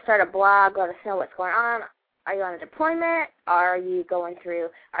 start a blog, let us know what's going on. Are you on a deployment? Are you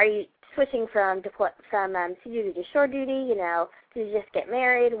switching from sea duty to shore duty? Did you just get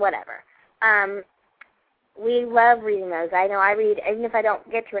married? Whatever. We love reading those. I know I read, even if I don't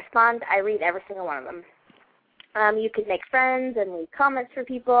get to respond, I read every single one of them. You can make friends and leave comments for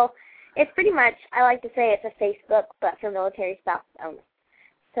people. It's pretty much, I like to say it's a Facebook, but for military spouses only.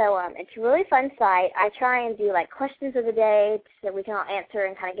 So it's a really fun site. I try and do questions of the day so we can all answer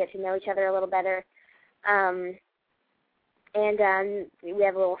and kind of get to know each other a little better. And we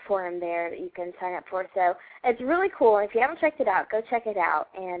have a little forum there that you can sign up for. So it's really cool. If you haven't checked it out, go check it out.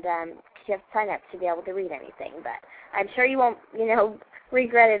 And you have to sign up to be able to read anything. But I'm sure you won't,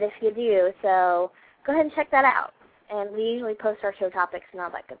 regret it if you do. So go ahead and check that out. And we usually post our show topics and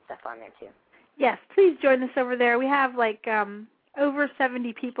all that good stuff on there, too. Yes, please join us over there. We have, over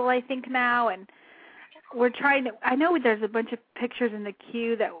 70 people, I think, now. And we're trying to, I know there's a bunch of pictures in the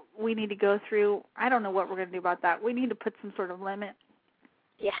queue that we need to go through. I don't know what we're going to do about that. We need to put some sort of limit.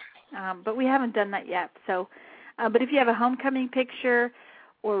 Yeah. But we haven't done that yet. So, but if you have a homecoming picture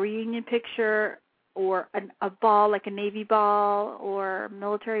or reunion picture or a ball, like a Navy ball or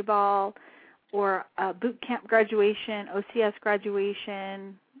military ball or a boot camp graduation, OCS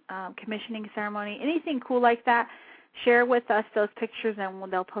graduation, commissioning ceremony, anything cool like that, share with us those pictures and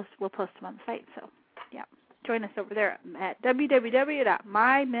we'll post them on the site. So, yeah. join us over there at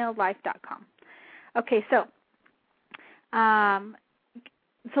www.mymaillife.com. Okay, so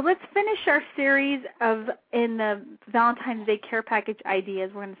let's finish our series in the Valentine's Day care package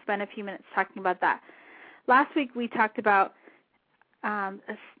ideas. We're going to spend a few minutes talking about that. Last week we talked about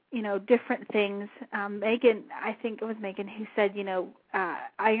different things. Megan, I think it was Megan who said,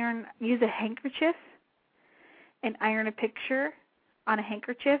 use a handkerchief and iron a picture on a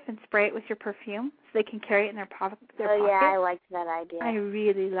handkerchief and spray it with your perfume so they can carry it in their pocket. Yeah, I liked that idea. I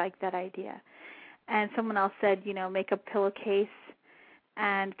really like that idea. And someone else said, make a pillowcase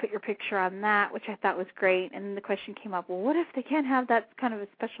and put your picture on that, which I thought was great. And then the question came up, well, what if they can't have that kind of a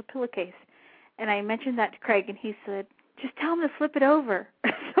special pillowcase? And I mentioned that to Craig, and he said, just tell them to flip it over.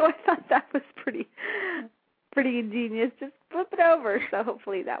 So I thought that was pretty ingenious. Just flip it over. So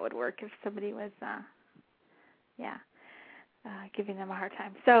hopefully that would work if somebody was, giving them a hard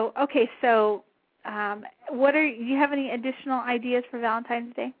time. So, okay, so do you have any additional ideas for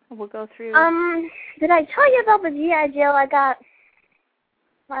Valentine's Day? We'll go through. Did I tell you about the G.I. Joe I got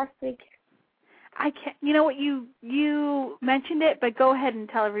last week? I can't. You know what? You mentioned it, but go ahead and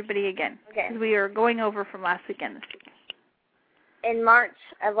tell everybody again. Okay. Because we are going over from last weekend this week. In March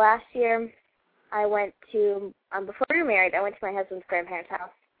of last year, I went to, before we were married, I went to my husband's grandparents' house,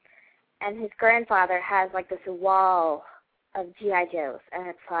 and his grandfather has like this wall of G.I. Joes, and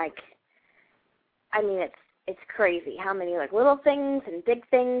it's like, I mean, it's crazy how many like little things and big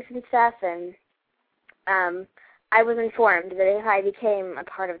things and stuff, and I was informed that if I became a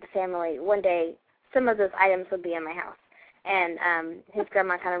part of the family, one day some of those items would be in my house. And his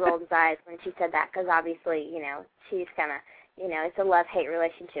grandma kind of rolled his eyes when she said that, because obviously, she's kind of, it's a love-hate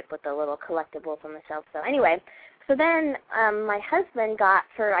relationship with the little collectibles on the shelf. So anyway, so then my husband got,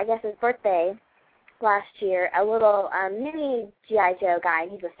 for I guess his birthday last year, a little mini G.I. Joe guy.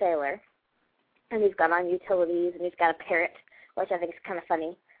 He's a sailor, and he's got on utilities, and he's got a parrot, which I think is kind of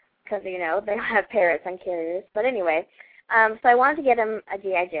funny, because, they don't have parrots on carriers. But anyway, so I wanted to get him a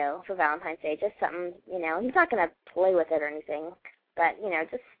G.I. Joe for Valentine's Day, just something, he's not going to play with it or anything, but,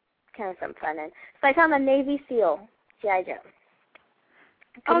 just kind of some fun. And so I found a Navy SEAL G.I. Joe.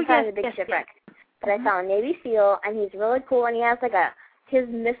 I couldn't find the big shipwreck, but I found a Navy SEAL, and he's really cool, and he has like his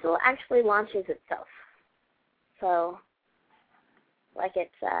missile actually launches itself. So, like,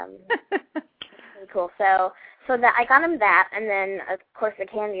 it's really cool. So that I got him that, and then, of course, the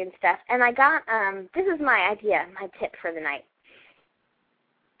candy and stuff. And I got, this is my idea, my tip for the night.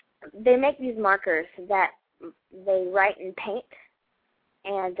 They make these markers that they write and paint,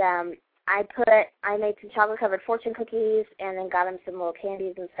 and I made some chocolate-covered fortune cookies, and then got him some little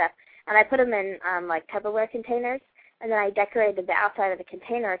candies and stuff. And I put them in, like, Tupperware containers, and then I decorated the outside of the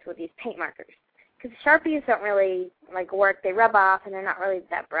containers with these paint markers. Because Sharpies don't really, like, work. They rub off, and they're not really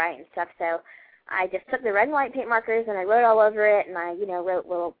that bright and stuff. So I just took the red and white paint markers, and I wrote all over it, and I, wrote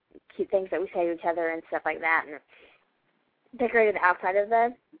little cute things that we say to each other and stuff like that, and decorated the outside of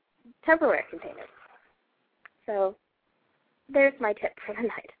the Tupperware containers. So there's my tip for the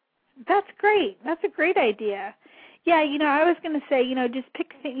night. That's great. That's a great idea. Yeah, I was going to say, just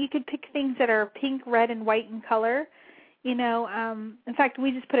you could pick things that are pink, red, and white in color. In fact,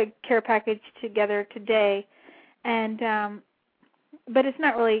 we just put a care package together today, and but it's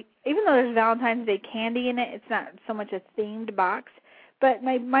not really, even though there's Valentine's Day candy in it, it's not so much a themed box. But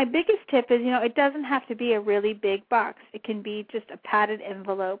my biggest tip is, it doesn't have to be a really big box. It can be just a padded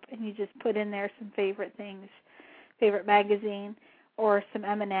envelope, and you just put in there some favorite things, favorite magazine, or some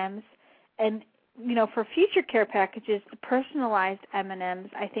M&Ms. And, for future care packages, the personalized M&Ms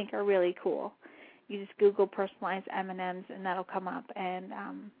I think are really cool. You just Google personalized M&Ms, and that'll come up. And,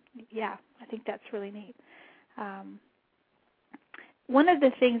 I think that's really neat. One of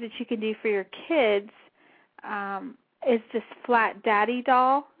the things that you can do for your kids is this Flat Daddy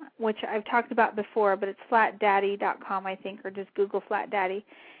doll, which I've talked about before, but it's flatdaddy.com, I think, or just Google Flat Daddy.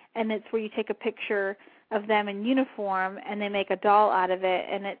 And it's where you take a picture of them in uniform, and they make a doll out of it,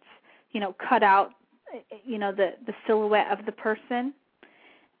 and it's, cut out, the silhouette of the person.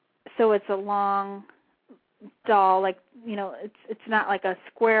 So it's a long doll, like, it's not like a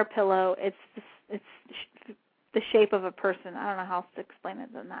square pillow. It's the shape of a person. I don't know how else to explain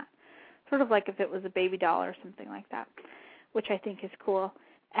it than that. Sort of like if it was a baby doll or something like that, which I think is cool.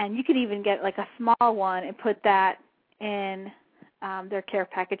 And you could even get like a small one and put that in their care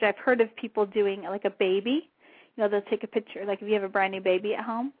package. I've heard of people doing like a baby. They'll take a picture, like if you have a brand new baby at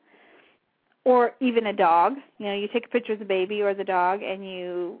home, or even a dog. You take a picture of the baby or the dog, and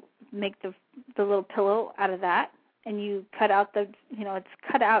you make the little pillow out of that, and you cut out it's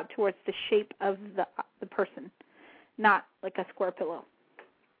cut out towards the shape of the person, not like a square pillow.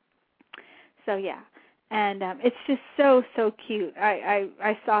 So yeah, And it's just so, so cute.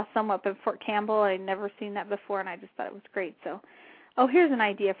 I saw some up in Fort Campbell. I'd never seen that before, and I just thought it was great. So, here's an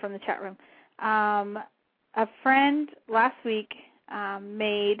idea from the chat room. A friend last week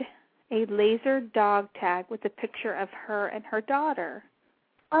made a laser dog tag with a picture of her and her daughter.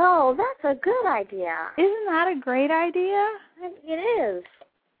 Oh, that's a good idea. Isn't that a great idea? It is.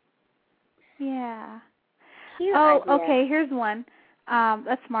 Yeah. Cute idea. Okay, here's one.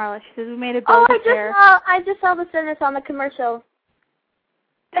 That's Marla. She says, we made a Build-A-Bear. I just saw the sentence on the commercial.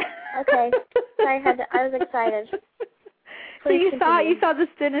 Okay. I was excited. So you saw the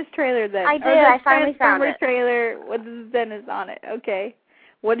Stennis trailer then? I did. I finally found it. Trailer with the Stennis on it. Okay.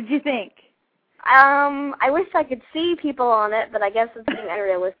 What did you think? I wish I could see people on it, but I guess it's being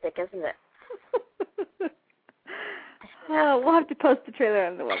unrealistic, isn't it? We'll have to post the trailer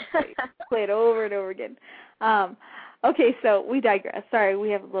on the website. Play it over and over again. Okay, so we digress. Sorry, we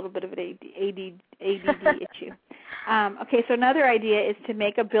have a little bit of an ADD issue. Okay, so another idea is to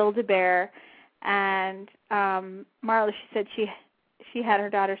make a Build-A-Bear, and Marla, she said she had her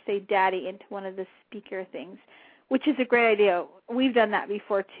daughter say "Daddy" into one of the speaker things, which is a great idea. We've done that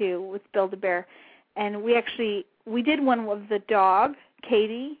before too with Build-A-Bear, and we did one with the dog,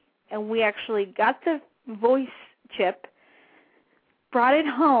 Katie, and we actually got the voice chip, brought it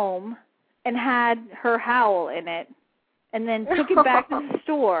home, and had her howl in it, and then took it back to the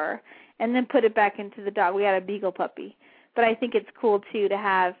store, and then put it back into the dog. We had a beagle puppy. But I think it's cool, too, to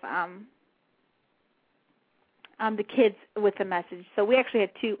have the kids with a message. So we actually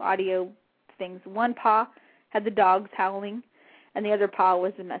had two audio things. One paw had the dogs howling, and the other paw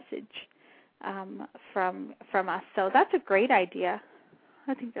was a message from us. So that's a great idea.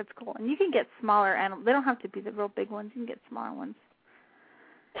 I think that's cool. And you can get smaller animals. They don't have to be the real big ones. You can get smaller ones.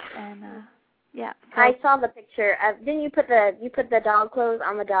 And yeah. So, I saw the picture. Didn't you put the dog clothes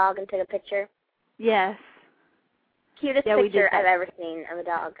on the dog and took a picture? Yes. Cutest picture I've ever seen of a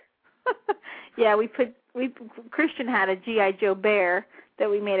dog. Yeah, Christian had a G.I. Joe bear that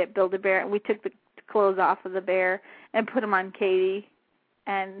we made at Build-A-Bear, and we took the clothes off of the bear and put them on Katie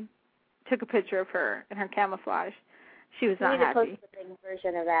and took a picture of her in her camouflage. She was not happy. You need to post a big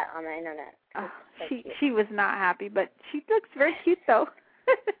version of that on the internet. She was not happy, but she looks very cute, though.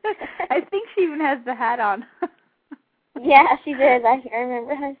 I think she even has the hat on. Yeah, she did. I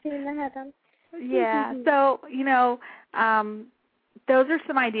remember her seeing the hat on. Yeah, so, those are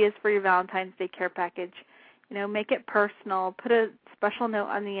some ideas for your Valentine's Day care package. Make it personal. Put a special note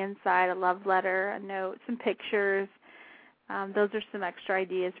on the inside, a love letter, a note, some pictures. Those are some extra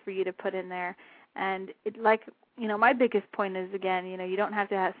ideas for you to put in there. And my biggest point is, again, you don't have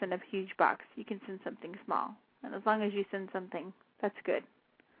to send a huge box. You can send something small. And as long as you send something, that's good.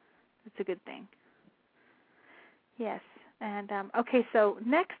 That's a good thing. Yes. And, okay, so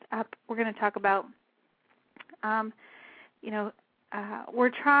next up we're going to talk about, we're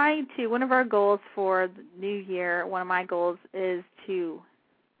trying to, one of our goals for the new year, one of my goals is to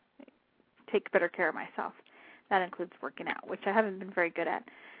take better care of myself. That includes working out, which I haven't been very good at.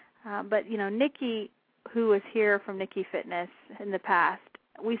 But, Nikki, who was here from Nikki Fitness in the past,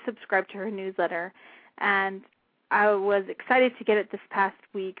 we subscribed to her newsletter, and I was excited to get it this past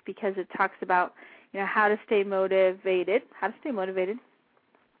week because it talks about, how to stay motivated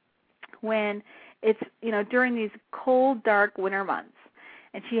when it's, during these cold, dark winter months.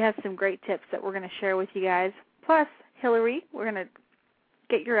 And she has some great tips that we're going to share with you guys. Plus, Hillary, we're going to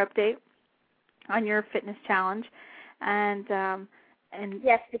get your update on your fitness challenge. And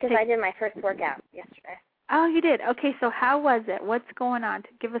yes, because I did my first workout yesterday. Oh, you did? Okay, so how was it? What's going on?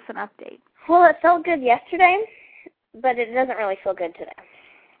 Give us an update. Well, it felt good yesterday, but it doesn't really feel good today.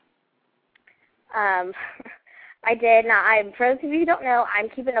 I did. Now, for those of you who don't know, I'm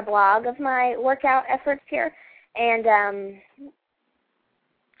keeping a blog of my workout efforts here, and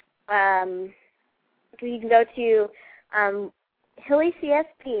you can go to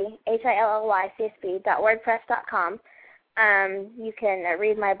HillyCSP, HILLYCSP.wordpress.com. You can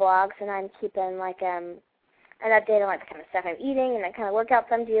read my blogs, and I'm keeping an update on the kind of stuff I'm eating and the kind of workouts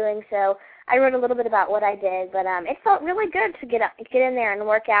I'm doing. So I wrote a little bit about what I did, but it felt really good to get in there and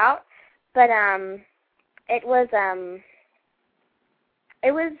work out. But it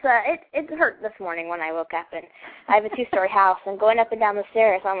hurt this morning when I woke up, and I have a 2-story house, and going up and down the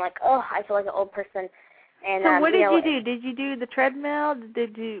stairs, I'm like, oh, I feel like an old person. And so what did you do? Did you do the treadmill?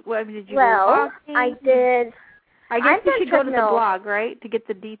 Did you go walking? I did. I guess you should go to the blog, right, to get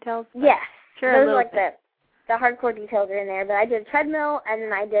the details? Yes. Sure. Those the hardcore details are in there. But I did treadmill, and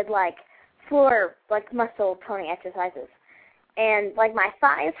then I did floor muscle toning exercises. And my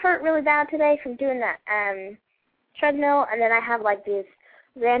thighs hurt really bad today from doing that treadmill, and then I have these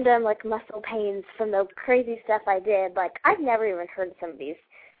random, like, muscle pains from the crazy stuff I did. Like, I've never even heard of some of these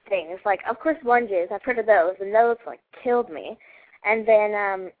things. Like, of course, lunges, I've heard of those, and those, like, killed me. And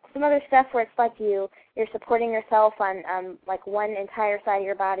then some other stuff where it's like you're supporting yourself on, like, one entire side of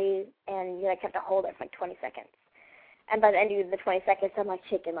your body, and you, like, have to hold it for, like, 20 seconds. And by the end of the 20 seconds, I'm, like,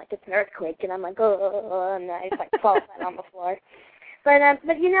 shaking like it's an earthquake, and I'm like, oh, and I just, like, fall flat on the floor. But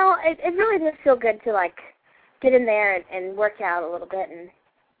you know, it really does feel good to, like, get in there and work out a little bit, and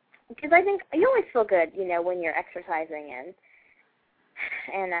because I think you always feel good, you know, when you're exercising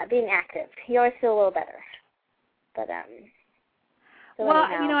and being active. You always feel a little better. But so well,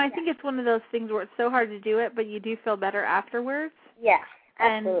 anyhow, you know, I think it's one of those things where it's so hard to do it, but you do feel better afterwards. Yeah,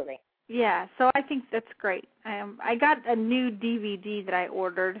 absolutely. Yeah, so I think that's great. I got a new DVD that I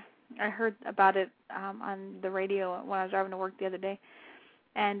ordered. I heard about it on the radio when I was driving to work the other day,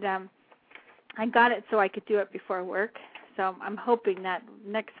 and I got it so I could do it before work. So I'm hoping that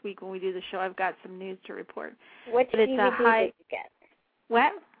next week when we do the show, I've got some news to report. Which DVD did you get?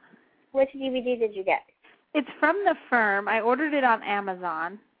 What? Which DVD did you get? It's from the firm. I ordered it on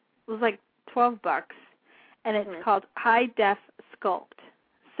Amazon. It was like $12, and it's called High Def Sculpt.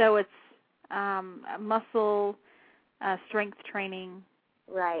 So it's a muscle strength training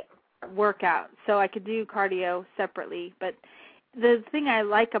workout. So I could do cardio separately. But the thing I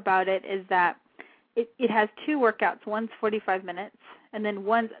like about it is that it has two workouts. One's 45 minutes, and then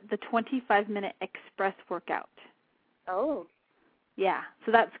one's the 25-minute express workout. Oh. Yeah,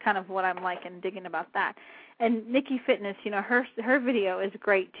 so that's kind of what I'm liking, digging about that. And Nikki Fitness, you know, her video is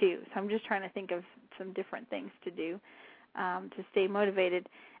great too. So I'm just trying to think of some different things to do to stay motivated.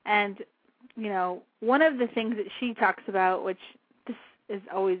 And, you know, one of the things that she talks about, which this is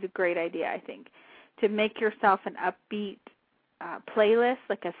always a great idea, I think, to make yourself an upbeat playlist,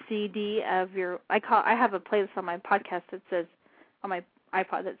 like a CD of your. I have a playlist on my podcast that says on my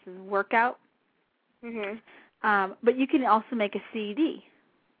iPod that says workout. But you can also make a CD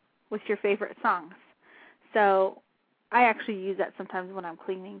with your favorite songs. So I actually use that sometimes when I'm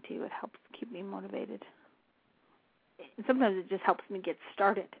cleaning too. It helps keep me motivated. And sometimes it just helps me get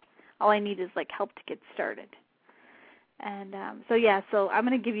started. All I need is like help to get started. And so I'm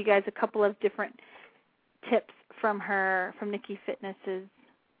going to give you guys a couple of different tips from Nikki Fitness's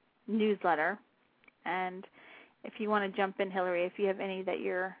newsletter. And if you want to jump in, Hillary, if you have any that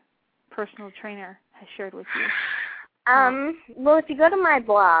your personal trainer has shared with you. Well, if you go to my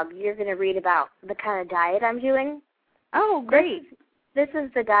blog, you're going to read about the kind of diet I'm doing. Oh, great. This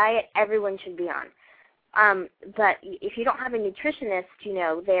is the diet everyone should be on. But if you don't have a nutritionist, you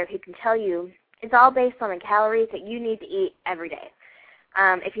know, there who can tell you, it's all based on the calories that you need to eat every day.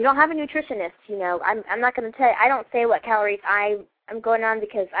 If you don't have a nutritionist, you know, I'm not going to tell you, I don't say what calories I'm going on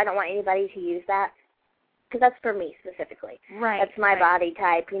because I don't want anybody to use that. Because that's for me specifically. Right. That's my body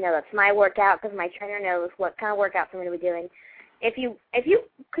type. You know, that's my workout because my trainer knows what kind of workouts I'm going to be doing. If you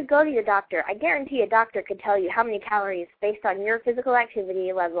could go to your doctor, I guarantee a doctor could tell you how many calories based on your physical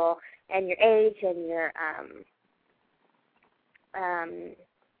activity level and your age and your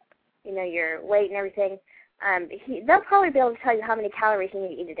you know, your weight and everything. They'll probably be able to tell you how many calories you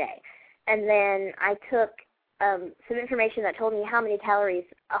need to eat a day. And then I took some information that told me how many calories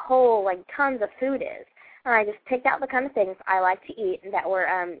a whole, like, tons of food is. And I just picked out the kind of things I like to eat that were,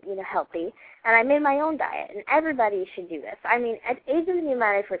 you know, healthy. And I made my own diet. And everybody should do this. I mean, it doesn't even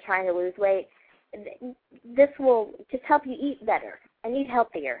matter if you're trying to lose weight. This will just help you eat better and eat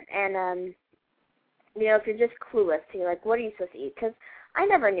healthier. And, you know, if you're just clueless, you're like, what are you supposed to eat? Because I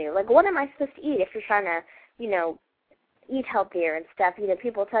never knew. Like, what am I supposed to eat if you're trying to, you know, eat healthier and stuff? You know,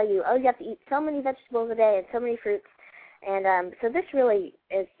 people tell you, oh, you have to eat so many vegetables a day and so many fruits. And so this really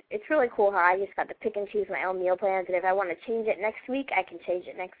is, it's really cool how I just got to pick and choose my own meal plans, and if I want to change it next week, I can change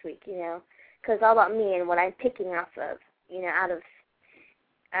it next week, you know, because it's all about me and what I'm picking off of, you know, out of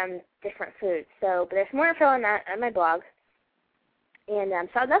different foods. So, but there's more info on that on my blog, and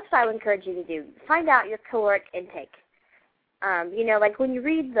so that's what I would encourage you to do. Find out your caloric intake. You know, like when you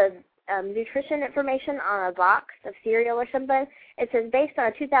read the nutrition information on a box of cereal or something, it says based on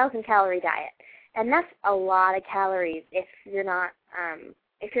a 2,000-calorie diet. And that's a lot of calories if you're not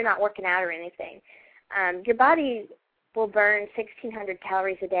working out or anything. Your body will burn 1,600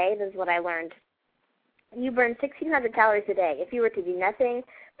 calories a day. This is what I learned. You burn 1,600 calories a day if you were to do nothing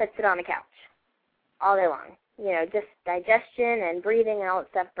but sit on the couch all day long. You know, just digestion and breathing and all that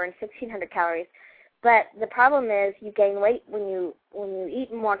stuff burns 1,600 calories. But the problem is you gain weight when you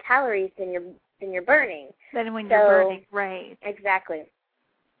eat more calories than you're burning. Than when you're burning, right? Exactly.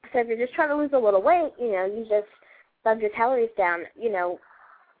 So if you're just trying to lose a little weight, you know, you just bump your calories down, you know,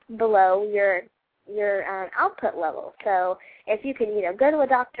 below your output level. So if you can, go to a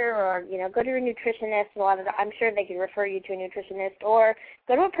doctor or, go to your nutritionist, I'm sure they can refer you to a nutritionist, or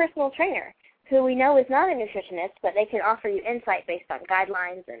go to a personal trainer who we know is not a nutritionist, but they can offer you insight based on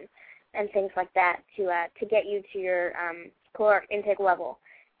guidelines and things like that to get you to your caloric intake level.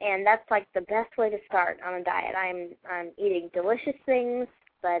 And that's like the best way to start on a diet. I'm eating delicious things,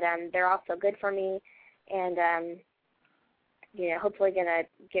 but they're also good for me, and hopefully going to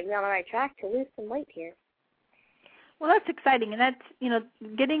get me on the right track to lose some weight here. Well, that's exciting, and that's,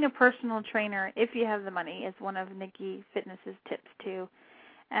 getting a personal trainer, if you have the money, is one of Nikki Fitness's tips, too.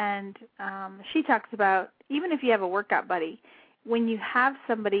 And she talks about, even if you have a workout buddy, when you have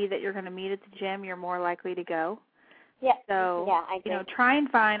somebody that you're going to meet at the gym, you're more likely to go. Yeah. So, yeah, I agree. Try and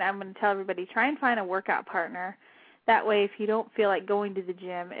find, I'm going to tell everybody, try and find a workout partner. That way, if you don't feel like going to the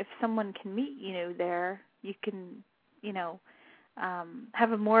gym, if someone can meet you there, you can,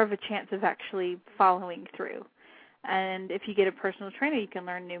 have more of a chance of actually following through. And if you get a personal trainer, you can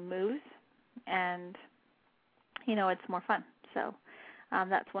learn new moves, and, it's more fun. So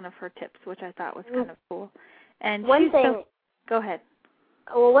that's one of her tips, which I thought was kind of cool. And go ahead.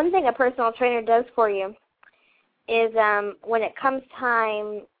 Well, one thing a personal trainer does for you is when it comes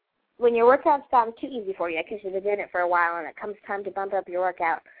time, when your workout's gotten too easy for you because you've been doing it for a while and it comes time to bump up your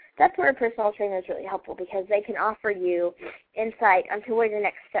workout, that's where a personal trainer is really helpful, because they can offer you insight onto where your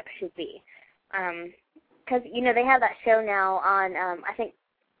next step should be. Because, they have that show now on, I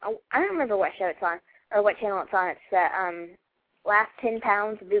don't remember what show it's on or what channel it's on. It's the Last 10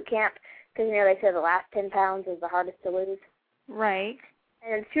 Pounds Boot Camp, because, they say the last 10 pounds is the hardest to lose. Right.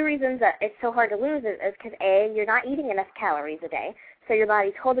 And two reasons that it's so hard to lose is because, A, you're not eating enough calories a day, so your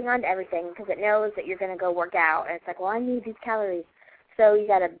body's holding on to everything because it knows that you're going to go work out, and it's like, well, I need these calories. So you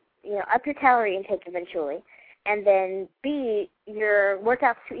got to, up your calorie intake eventually. And then, B, your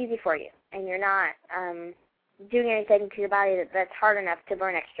workout's too easy for you, and you're not doing anything to your body that's hard enough to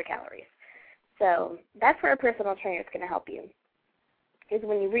burn extra calories. So that's where a personal trainer is going to help you, is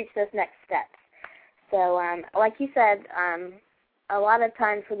when you reach those next steps. So like you said, a lot of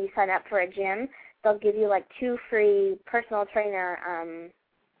times when you sign up for a gym, they'll give you like 2 free personal trainer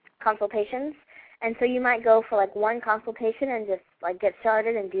consultations. And so you might go for like 1 consultation and just like get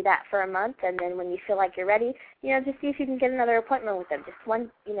started and do that for a month. And then when you feel like you're ready, just see if you can get another appointment with them. Just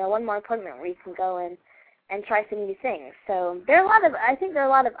one more appointment where you can go and try some new things. So I think there are a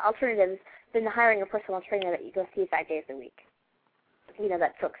lot of alternatives than hiring a personal trainer that you go see 5 days a week.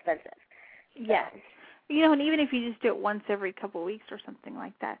 That's so expensive. Yes. And even if you just do it once every couple of weeks or something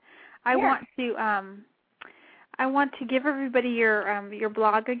like that. I want to give everybody your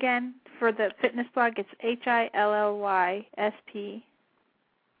blog again for the fitness blog. It's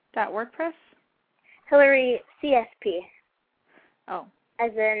HILLYSP.WordPress. Hillary CSP. Oh.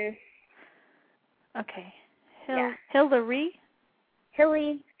 As in. Okay. Hillary.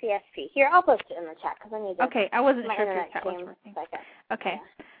 Hilly CSP. Here, I'll post it in the chat because I need to. Okay, I wasn't sure if your chat was working. Okay.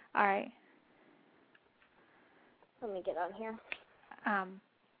 Yeah. All right. Let me get on here.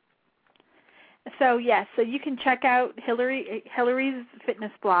 So you can check out Hillary's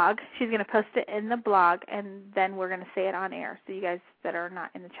fitness blog. She's going to post it in the blog, and then we're going to say it on air. So you guys that are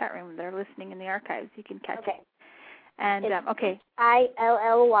not in the chat room, they're listening in the archives, you can catch it. And okay.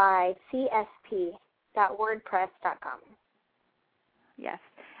 ILLYCSP.wordpress.com. Yes.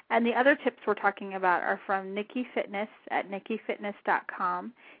 And the other tips we're talking about are from Nikki Fitness at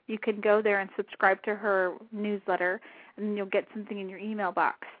nikkifitness.com. You can go there and subscribe to her newsletter, and you'll get something in your email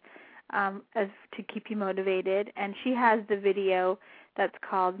box as to keep you motivated. And she has the video that's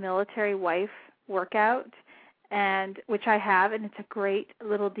called Military Wife Workout, and which I have, and it's a great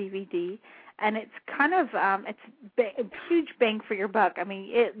little DVD. And it's kind of a huge bang for your buck. I mean,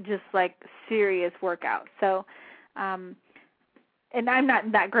 it just like serious workout. So. And I'm not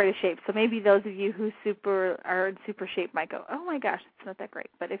in that great a shape, so maybe those of you who are in super shape might go, oh my gosh, it's not that great.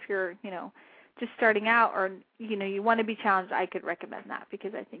 But if you're, just starting out, or you want to be challenged, I could recommend that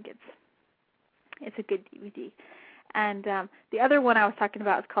because I think it's a good DVD. And the other one I was talking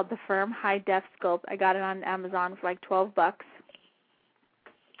about is called the Firm High Def Sculpt. I got it on Amazon for like $12.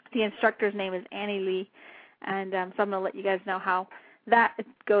 The instructor's name is Annie Lee, and so I'm going to let you guys know how that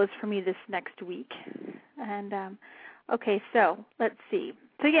goes for me this next week. And okay, so let's see.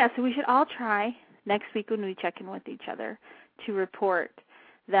 So we should all try next week when we check in with each other to report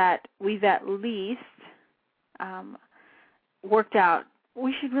that we've at least worked out.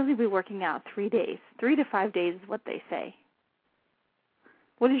 We should really be working out 3 days. 3 to 5 days is what they say.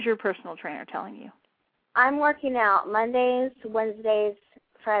 What is your personal trainer telling you? I'm working out Mondays, Wednesdays,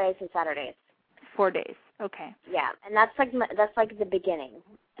 Fridays, and Saturdays. 4 days. Okay. Yeah, and that's like the beginning.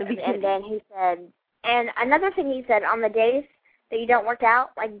 The beginning. And then he said, and another thing he said, on the days that you don't work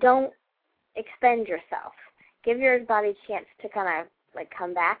out, like, don't expend yourself. Give your body a chance to kind of, like,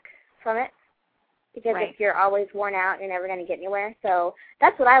 come back from it. Because if you're always worn out, you're never going to get anywhere. So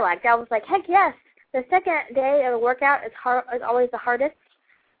that's what I liked. I was like, heck yes. The second day of the workout is always the hardest.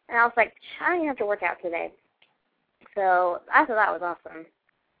 And I was like, I don't even have to work out today. So I thought that was awesome.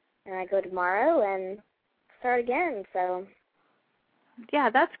 And I go tomorrow and start again. So yeah,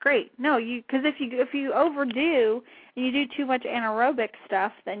 that's great. No, because if you overdo and you do too much anaerobic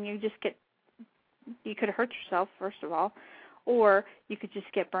stuff, then you could hurt yourself, first of all, or you could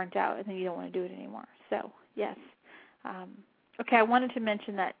just get burnt out and then you don't want to do it anymore. So yes. Okay, I wanted to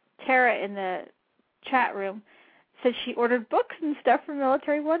mention that Tara in the chat room said she ordered books and stuff from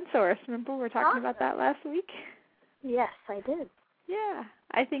Military One Source. Remember we were talking about that last week? Yes, I did. Yeah,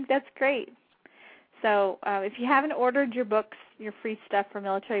 I think that's great. So if you haven't ordered your books, your free stuff from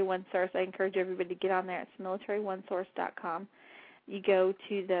Military One Source, I encourage everybody to get on there. It's militaryonesource.com. You go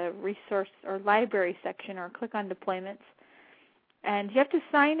to the resource or library section or click on deployments, and you have to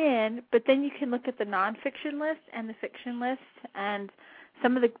sign in, but then you can look at the nonfiction list and the fiction list, and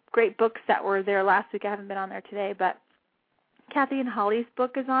some of the great books that were there last week. I haven't been on there today, but Kathy and Holly's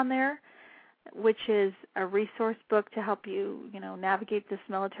book is on there, which is a resource book to help you, navigate this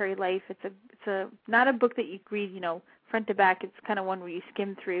military life. It's not a book that you read, front to back. It's kind of one where you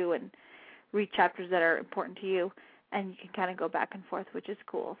skim through and read chapters that are important to you, and you can kind of go back and forth, which is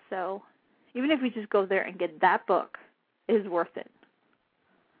cool. So even if we just go there and get that book, it is worth it.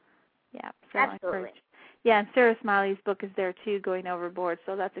 Yeah, so absolutely. Yeah, and Sarah Smiley's book is there too, Going Overboard.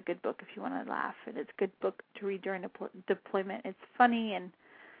 So that's a good book if you want to laugh, and it's a good book to read during deployment. It's funny and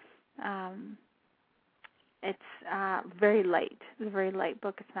it's very light. It's a very light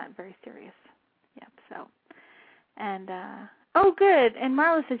book. It's not very serious. Yep. So, and oh, good. And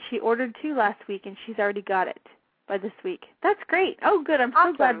Marla said she ordered 2 last week, and she's already got it by this week. That's great. Oh, good. I'm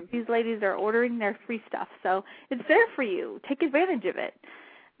so glad these ladies are ordering their free stuff. So it's there for you. Take advantage of it,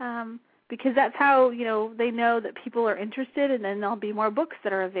 because that's how they know that people are interested, and then there'll be more books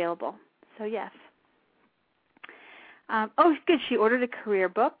that are available. So yes. Oh, good. She ordered a career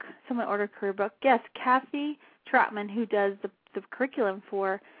book. Someone ordered a career book. Yes, Kathy Trotman, who does the curriculum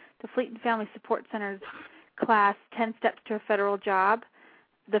for the Fleet and Family Support Center's class, 10 Steps to a Federal Job,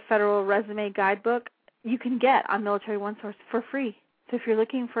 the Federal Resume Guidebook, you can get on Military One Source for free. So if you're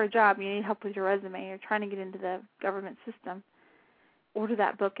looking for a job, you need help with your resume, you're trying to get into the government system, order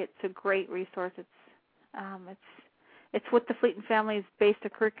that book. It's a great resource. It's what the Fleet and Family is based a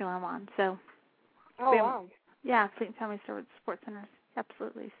curriculum on. So. Oh, wow. Yeah, Fleet and Family Support Centers,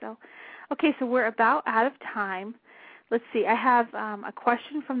 absolutely. So, okay, so we're about out of time. Let's see. I have a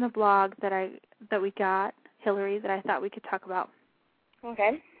question from the blog that we got, Hillary, that I thought we could talk about.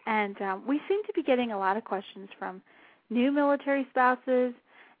 Okay. And we seem to be getting a lot of questions from new military spouses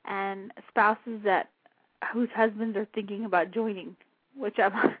and spouses whose husbands are thinking about joining, which I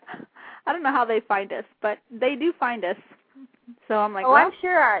don't know how they find us, but they do find us. So I'm like, I'm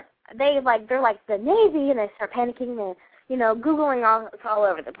sure. They're like the Navy, and they start panicking and Googling all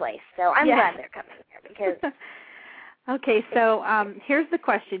over the place. So I'm glad they're coming here because. Okay, so here's the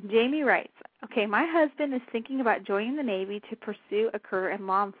question. Jamie writes, okay, my husband is thinking about joining the Navy to pursue a career in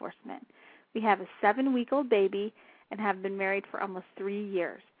law enforcement. We have a 7-week-old baby and have been married for almost 3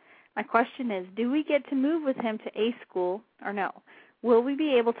 years. My question is, do we get to move with him to A school or no? Will we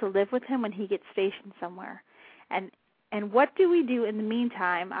be able to live with him when he gets stationed somewhere? And what do we do in the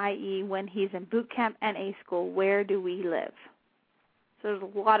meantime, i.e. when he's in boot camp and A school? Where do we live? So there's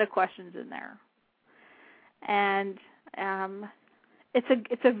a lot of questions in there. And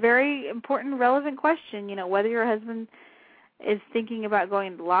it's a very important, relevant question, whether your husband is thinking about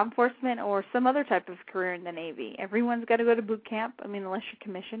going to law enforcement or some other type of career in the Navy. Everyone's got to go to boot camp, unless you're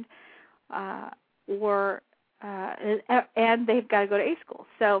commissioned, and they've got to go to A school.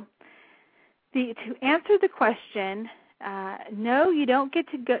 So to answer the question, no, you don't get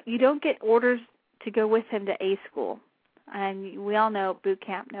to go. You don't get orders to go with him to A school, and we all know boot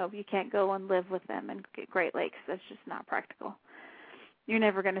camp. No, you can't go and live with them and get Great Lakes. That's just not practical. You're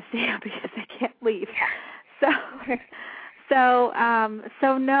never going to see them because they can't leave. So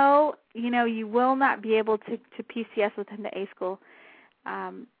no, you will not be able to PCS with him to A school.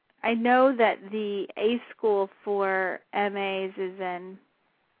 I know that the A school for MAs is in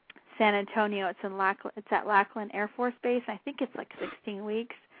San Antonio. It's at Lackland Air Force Base. I think it's like 16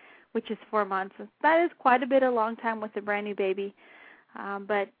 weeks, which is 4 months. That is quite a long time with a brand new baby.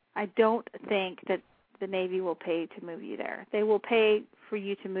 But I don't think that the Navy will pay to move you there. They will pay for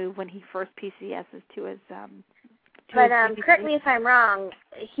you to move when he first PCSs to his. But correct me if I'm wrong.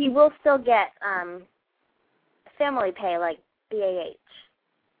 He will still get family pay like BAH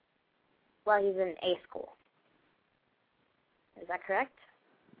while he's in A school. Is that correct?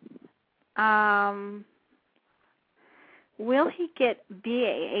 Will he get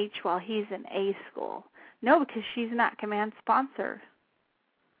BAH while he's in A school? No, because she's not command sponsor.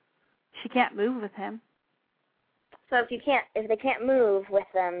 She can't move with him. So if they can't move with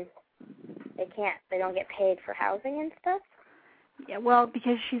them, they don't get paid for housing and stuff? Yeah, well,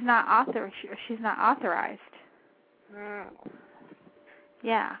 because she's not authorized. Oh.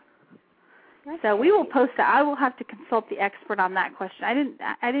 Yeah. That's So we will post that. I will have to consult the expert on that question.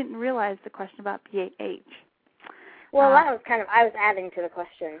 I didn't realize the question about BAH. Well, that was I was adding to the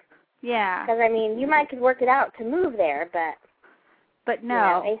question. Yeah. Because, you could work it out to move there, but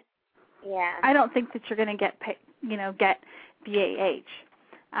no. Yeah. I don't think that you're going to get BAH.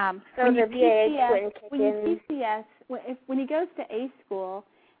 So the BAH wouldn't kick in? PCS, when he goes to A school,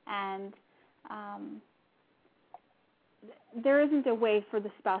 and there isn't a way for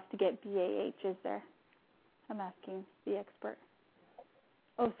the spouse to get BAH, is there? I'm asking the expert.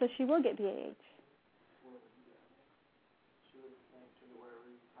 Oh, so she will get BAH.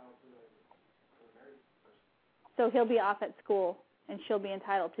 So he'll be off at school, and she'll be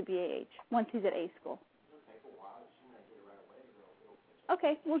entitled to BAH once he's at A school.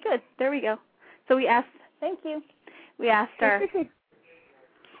 Okay, well, good. There we go. So we asked, thank you. We asked our...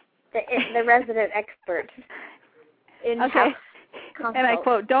 the resident expert. Okay. Consult. And I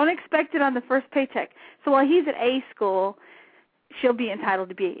quote, don't expect it on the first paycheck. So while he's at A school, she'll be entitled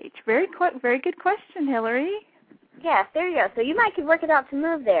to BAH. Very good question, Hillary. Yes, there you go. So you could work it out to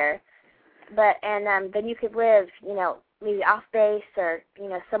move there, then you could live, maybe off base or,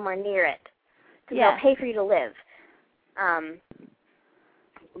 somewhere near it. Because they'll pay for you to live. I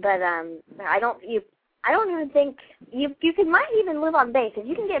don't even think you might even live on base. If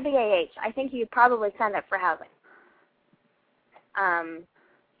you can get BAH, I think you probably sign up for housing.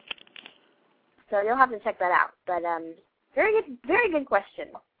 So you'll have to check that out. But very good question.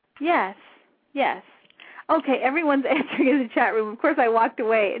 Yes. Okay, everyone's answering in the chat room. Of course, I walked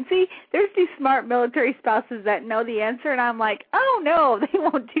away. And see, there's these smart military spouses that know the answer, and I'm like, oh, no, they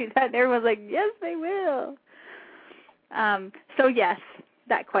won't do that. And everyone's like, yes, they will. So, yes,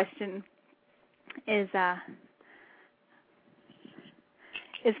 that question is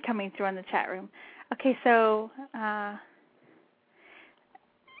coming through in the chat room. Okay, so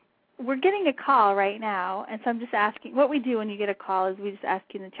we're getting a call right now, and so I'm just asking, what we do when you get a call is we just ask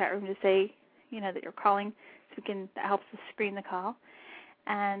you in the chat room to say, that you're calling, so that helps us screen the call.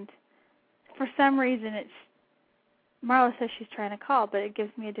 And for some reason, Marla says she's trying to call, but it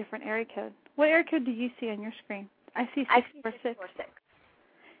gives me a different area code. What area code do you see on your screen? I see 646.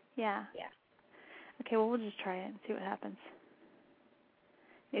 Yeah. Okay, well, we'll just try it and see what happens.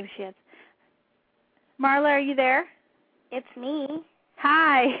 Maybe she has. Marla, are you there? It's me.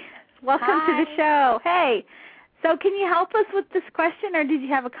 Hi. Welcome to the show. Hey. So can you help us with this question, or did you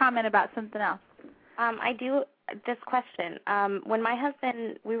have a comment about something else? I do. This question. When my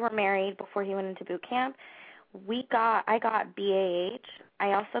husband, we were married before he went into boot camp, I got BAH.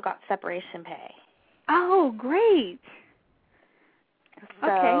 I also got separation pay. Oh, great. So,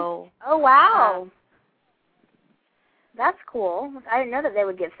 okay. Oh, wow. That's cool. I didn't know that they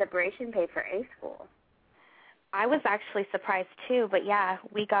would give separation pay for A school. I was actually surprised too, but yeah,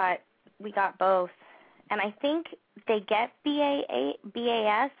 we got both. And I think they get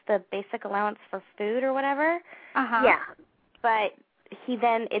BAS, the basic allowance for food or whatever. Uh-huh. Yeah. But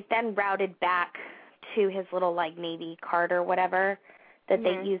it then routed back to his little Navy card or whatever that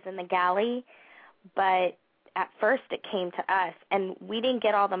they use in the galley. But at first it came to us, and we didn't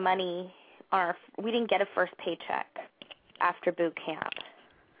get all the money. We didn't get a first paycheck after boot camp.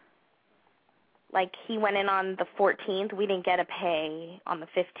 He went in on the 14th. We didn't get a pay on the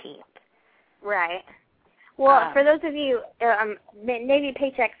 15th. Right. Well, for those of you, Navy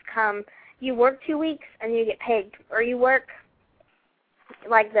paychecks come, you work 2 weeks and you get paid, or you work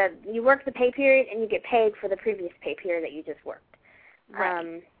the pay period and you get paid for the previous pay period that you just worked.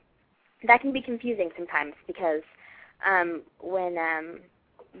 Right. That can be confusing sometimes because when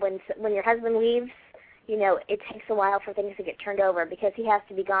your husband leaves, it takes a while for things to get turned over because he has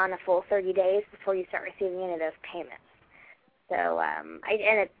to be gone a full 30 days before you start receiving any of those payments. So,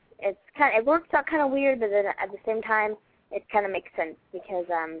 it works out kind of weird, but then at the same time, it kind of makes sense because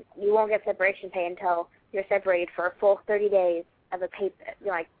you won't get separation pay until you're separated for a full 30 days of a pay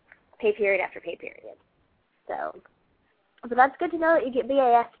period after pay period. So that's good to know that you get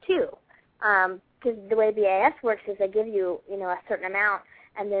BAS too. because the way BAS works is they give you, a certain amount,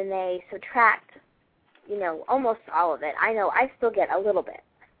 and then they subtract, almost all of it. I know I still get a little bit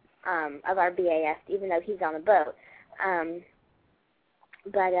of our BAS, even though he's on the boat.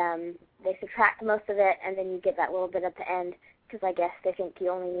 But they subtract most of it, and then you get that little bit at the end, because I guess they think you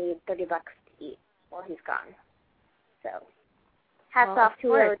only need $30 to eat while he's gone. So hats off to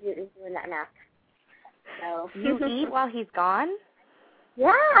whoever is doing that math. So you eat while he's gone?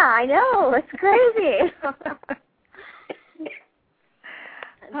 Yeah, I know. It's crazy.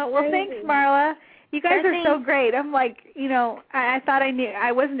 Well, thanks, Marla. You guys are so great. I'm like, I thought I knew.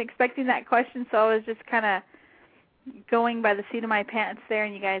 I wasn't expecting that question, so I was just kind of going by the seat of my pants there,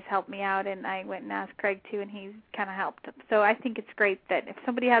 and you guys helped me out, and I went and asked Craig, too, and he kind of helped. So I think it's great that if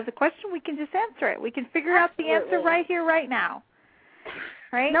somebody has a question, we can just answer it. We can figure out the answer right here, right now.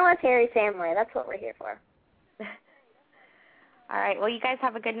 Right? Military family. That's what we're here for. All right. Well, you guys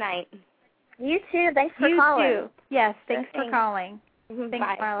have a good night. You too. Thanks for calling. You too. Yes, thanks for calling. Thanks,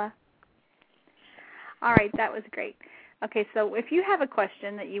 Bye. Marla. All right, that was great. Okay, so if you have a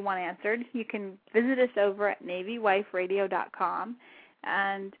question that you want answered, you can visit us over at NavyWifeRadio.com.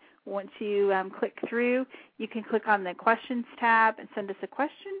 And once you click through, you can click on the questions tab and send us a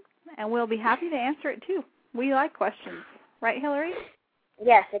question, and we'll be happy to answer it too. We like questions. Right, Hillary?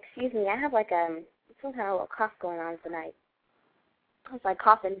 Yes, excuse me. I have some kind of little cough going on tonight. It's like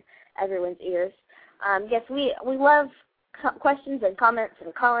coughing everyone's ears. Yes, we love questions and comments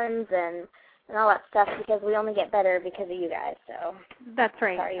and call-ins and all that stuff because we only get better because of you guys. So that's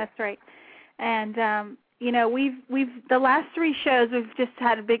right. Sorry. That's right. And we've the last 3 shows we've just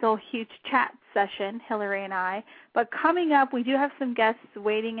had a big old huge chat session, Hillary and I. But coming up, we do have some guests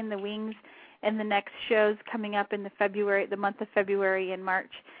waiting in the wings in the next shows coming up in the month of February and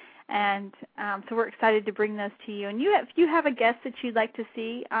March. And so we're excited to bring those to you. And if you have a guest that you'd like to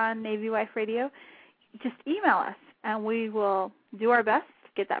see on Navy Wife Radio, just email us, and we will do our best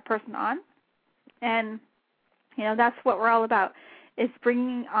to get that person on. And, that's what we're all about, is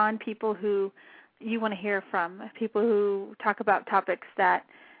bringing on people who you want to hear from, people who talk about topics that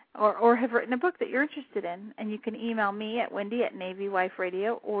or have written a book that you're interested in. And you can email me at Wendy at Navy Wife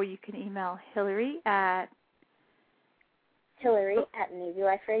Radio, or you can email Hillary at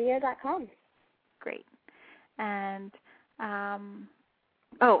NavyWifeRadio.com. Great. And, I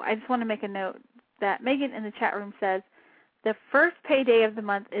just want to make a note that Megan in the chat room says the first payday of the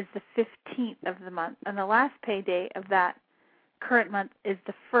month is the 15th of the month, and the last payday of that current month is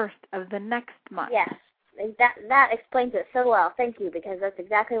the 1st of the next month. Yes. That explains it so well. Thank you, because that's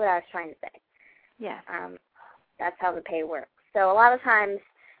exactly what I was trying to say. Yes. That's how the pay works. So a lot of times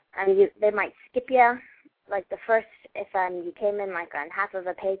they might skip you, like the first, if you came in like on half of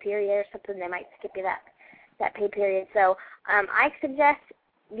a pay period or something, they might skip you that pay period. So I suggest,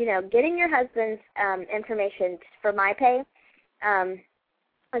 getting your husband's information for my pay,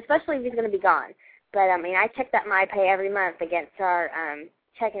 especially if he's going to be gone. But, I check that my pay every month against our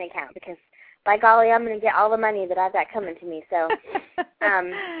checking account because, by golly, I'm going to get all the money that I've got coming to me. So,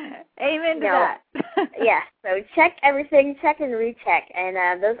 amen to that. Yeah, so check everything, check and recheck.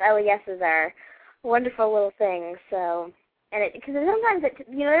 And those LESs are wonderful little things. So, because sometimes,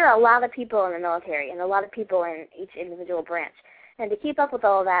 there are a lot of people in the military and a lot of people in each individual branch. And to keep up with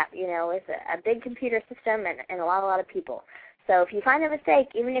all that, it's a big computer system and a lot of people. So if you find a mistake,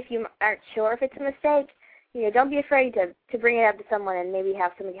 even if you aren't sure if it's a mistake, don't be afraid to bring it up to someone and maybe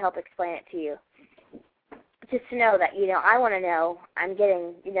have somebody help explain it to you. Just to know that, I want to know I'm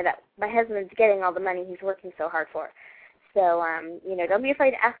getting, that my husband's getting all the money he's working so hard for. So, don't be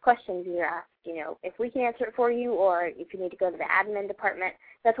afraid to ask questions either. Ask, if we can answer it for you or if you need to go to the admin department,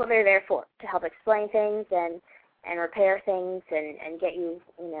 that's what they're there for, to help explain things and repair things and get you,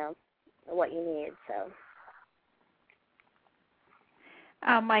 what you need. So.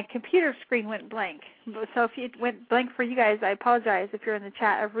 My computer screen went blank. So if it went blank for you guys, I apologize. If you're in the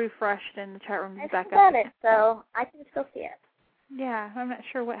chat, I've refreshed and the chat room is back up. I got it, so I can still see it. Yeah, I'm not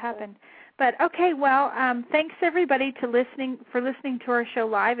sure what happened. But, okay, well, thanks, everybody, for listening to our show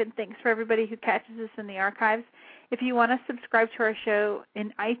live, and thanks for everybody who catches us in the archives. If you want to subscribe to our show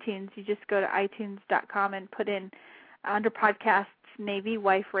in iTunes, you just go to iTunes.com and put in, under podcasts, Navy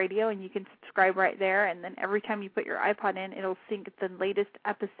Wife Radio, and you can subscribe right there. And then every time you put your iPod in, it'll sync the latest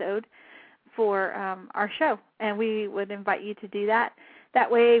episode for our show. And we would invite you to do that. That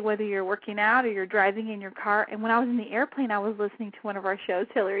way, whether you're working out or you're driving in your car, and when I was in the airplane, I was listening to one of our shows,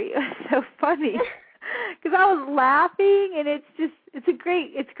 Hillary. It was so funny because I was laughing, and it's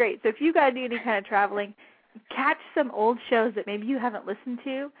great. So if you got to do any kind of traveling, catch some old shows that maybe you haven't listened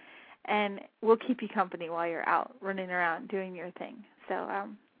to, and we'll keep you company while you're out running around doing your thing. So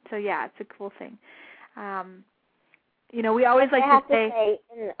So, yeah, it's a cool thing. We always like to say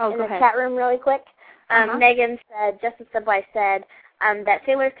in the chat room really quick, Megan said, just as Subway said, that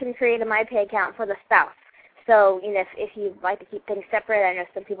sailors can create a MyPay account for the spouse. So, if you like to keep things separate, I know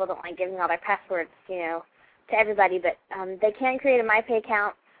some people don't like giving all their passwords, to everybody, but they can create a MyPay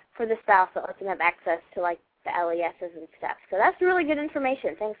account for the spouse that lets them have access to, like, the LESs and stuff. So that's really good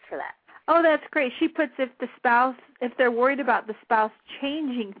information. Thanks for that. Oh, that's great. She puts if they're worried about the spouse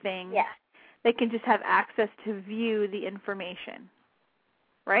changing things, they can just have access to view the information.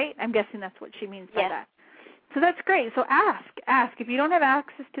 Right? I'm guessing that's what she means by that. So that's great. So ask. If you don't have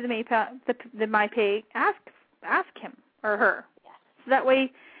access to the MyPay, ask him or her. Yes. So that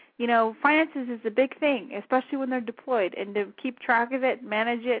way, finances is a big thing, especially when they're deployed, and to keep track of it,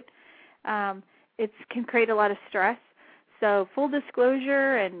 manage it, it can create a lot of stress. So full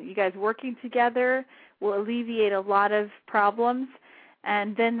disclosure and you guys working together will alleviate a lot of problems.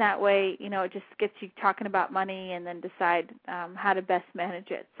 And then that way, it just gets you talking about money and then decide how to best manage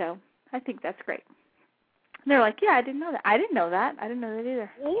it. So I think that's great. And they're like, yeah, I didn't know that. I didn't know that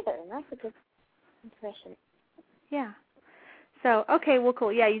either. Me either. That's a good impression. Yeah. So, okay, well,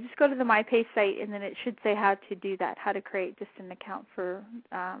 cool. Yeah, you just go to the MyPay site, and then it should say how to do that, how to create just an account for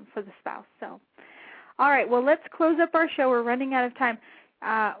the spouse. So, all right, well, let's close up our show. We're running out of time.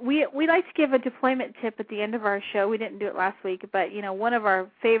 We like to give a deployment tip at the end of our show. We didn't do it last week, but, one of our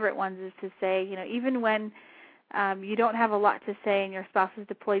favorite ones is to say, even when you don't have a lot to say and your spouse is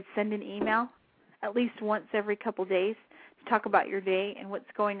deployed, send an email at least once every couple days to talk about your day and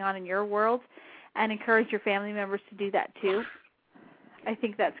what's going on in your world, and encourage your family members to do that too. I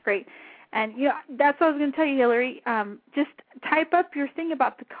think that's great. And, that's what I was going to tell you, Hillary. Just type up your thing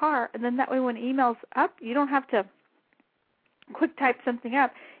about the car, and then that way when email's up, you don't have to quick type something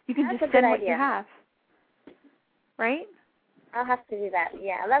up. You can just send what you have. Right? I'll have to do that,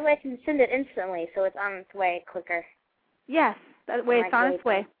 yeah. That way I can send it instantly, so it's on its way quicker. Yes, that way it's on its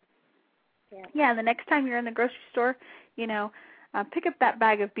way. Yeah, and the next time you're in the grocery store, pick up that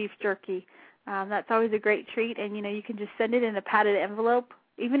bag of beef jerky. That's always a great treat, and, you can just send it in a padded envelope,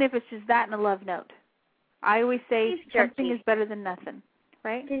 even if it's just that and a love note. I always say something is better than nothing,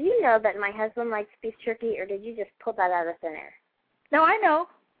 right? Did you know that my husband likes beef jerky, or did you just pull that out of thin air? No, I know.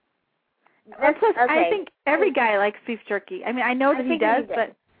 I think every guy likes beef jerky. I mean, I know that he does,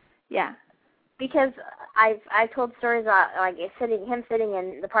 but, yeah. Because I've told stories about, like, him sitting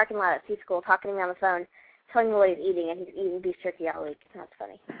in the parking lot at C-School talking to me on the phone, telling me what he's eating, and he's eating beef jerky all week. That's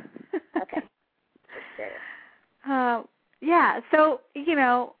funny. Okay. Yeah, so,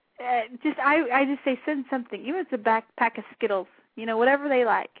 I just say send something. Even if it's a backpack of Skittles, whatever they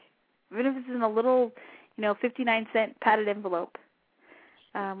like. Even if it's in a little, 59-cent padded envelope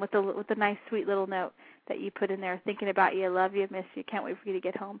with a nice, sweet little note that you put in there, thinking about you, love you, miss you, can't wait for you to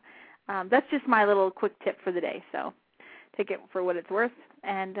get home. That's just my little quick tip for the day, so take it for what it's worth.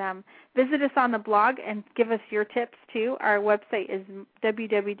 And visit us on the blog and give us your tips, too. Our website is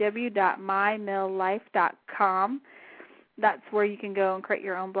www.mymilllife.com. That's where you can go and create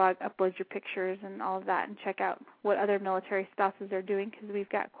your own blog, upload your pictures and all of that, and check out what other military spouses are doing, because we've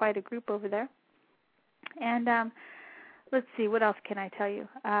got quite a group over there. And let's see, what else can I tell you?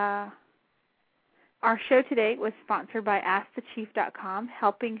 Our show today was sponsored by AskTheChief.com,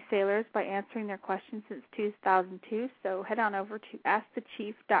 helping sailors by answering their questions since 2002. So head on over to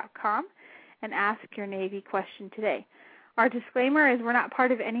AskTheChief.com and ask your Navy question today. Our disclaimer is we're not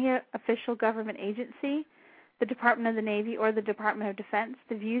part of any official government agency, the Department of the Navy, or the Department of Defense.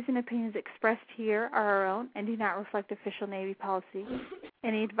 The views and opinions expressed here are our own and do not reflect official Navy policy.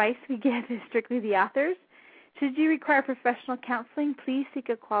 Any advice we give is strictly the author's. Should you require professional counseling, please seek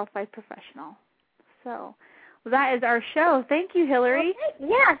a qualified professional. So, well, that is our show. Thank you, Hillary. Okay.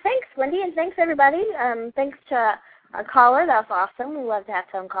 Yeah, thanks, Wendy, and thanks, everybody. Thanks to our caller. That was awesome. We love to have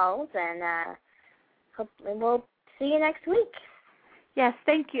phone calls, and hopefully we'll see you next week. Yes,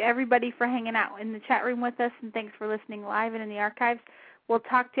 thank you, everybody, for hanging out in the chat room with us, and thanks for listening live and in the archives. We'll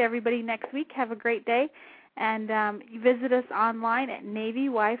talk to everybody next week. Have a great day. And visit us online at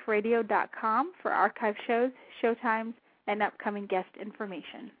NavyWifeRadio.com for archive shows, showtimes, and upcoming guest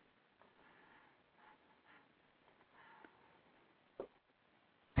information.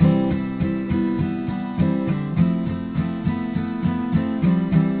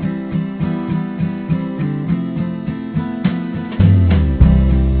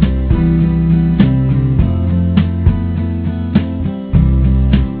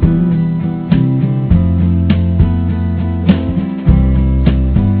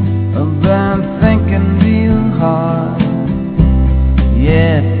 Thinking real hard,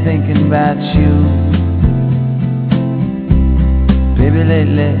 yeah.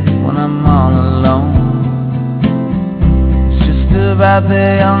 lately when I'm all alone. It's just about the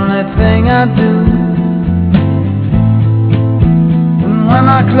only thing I do. And when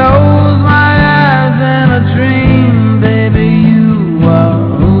I close my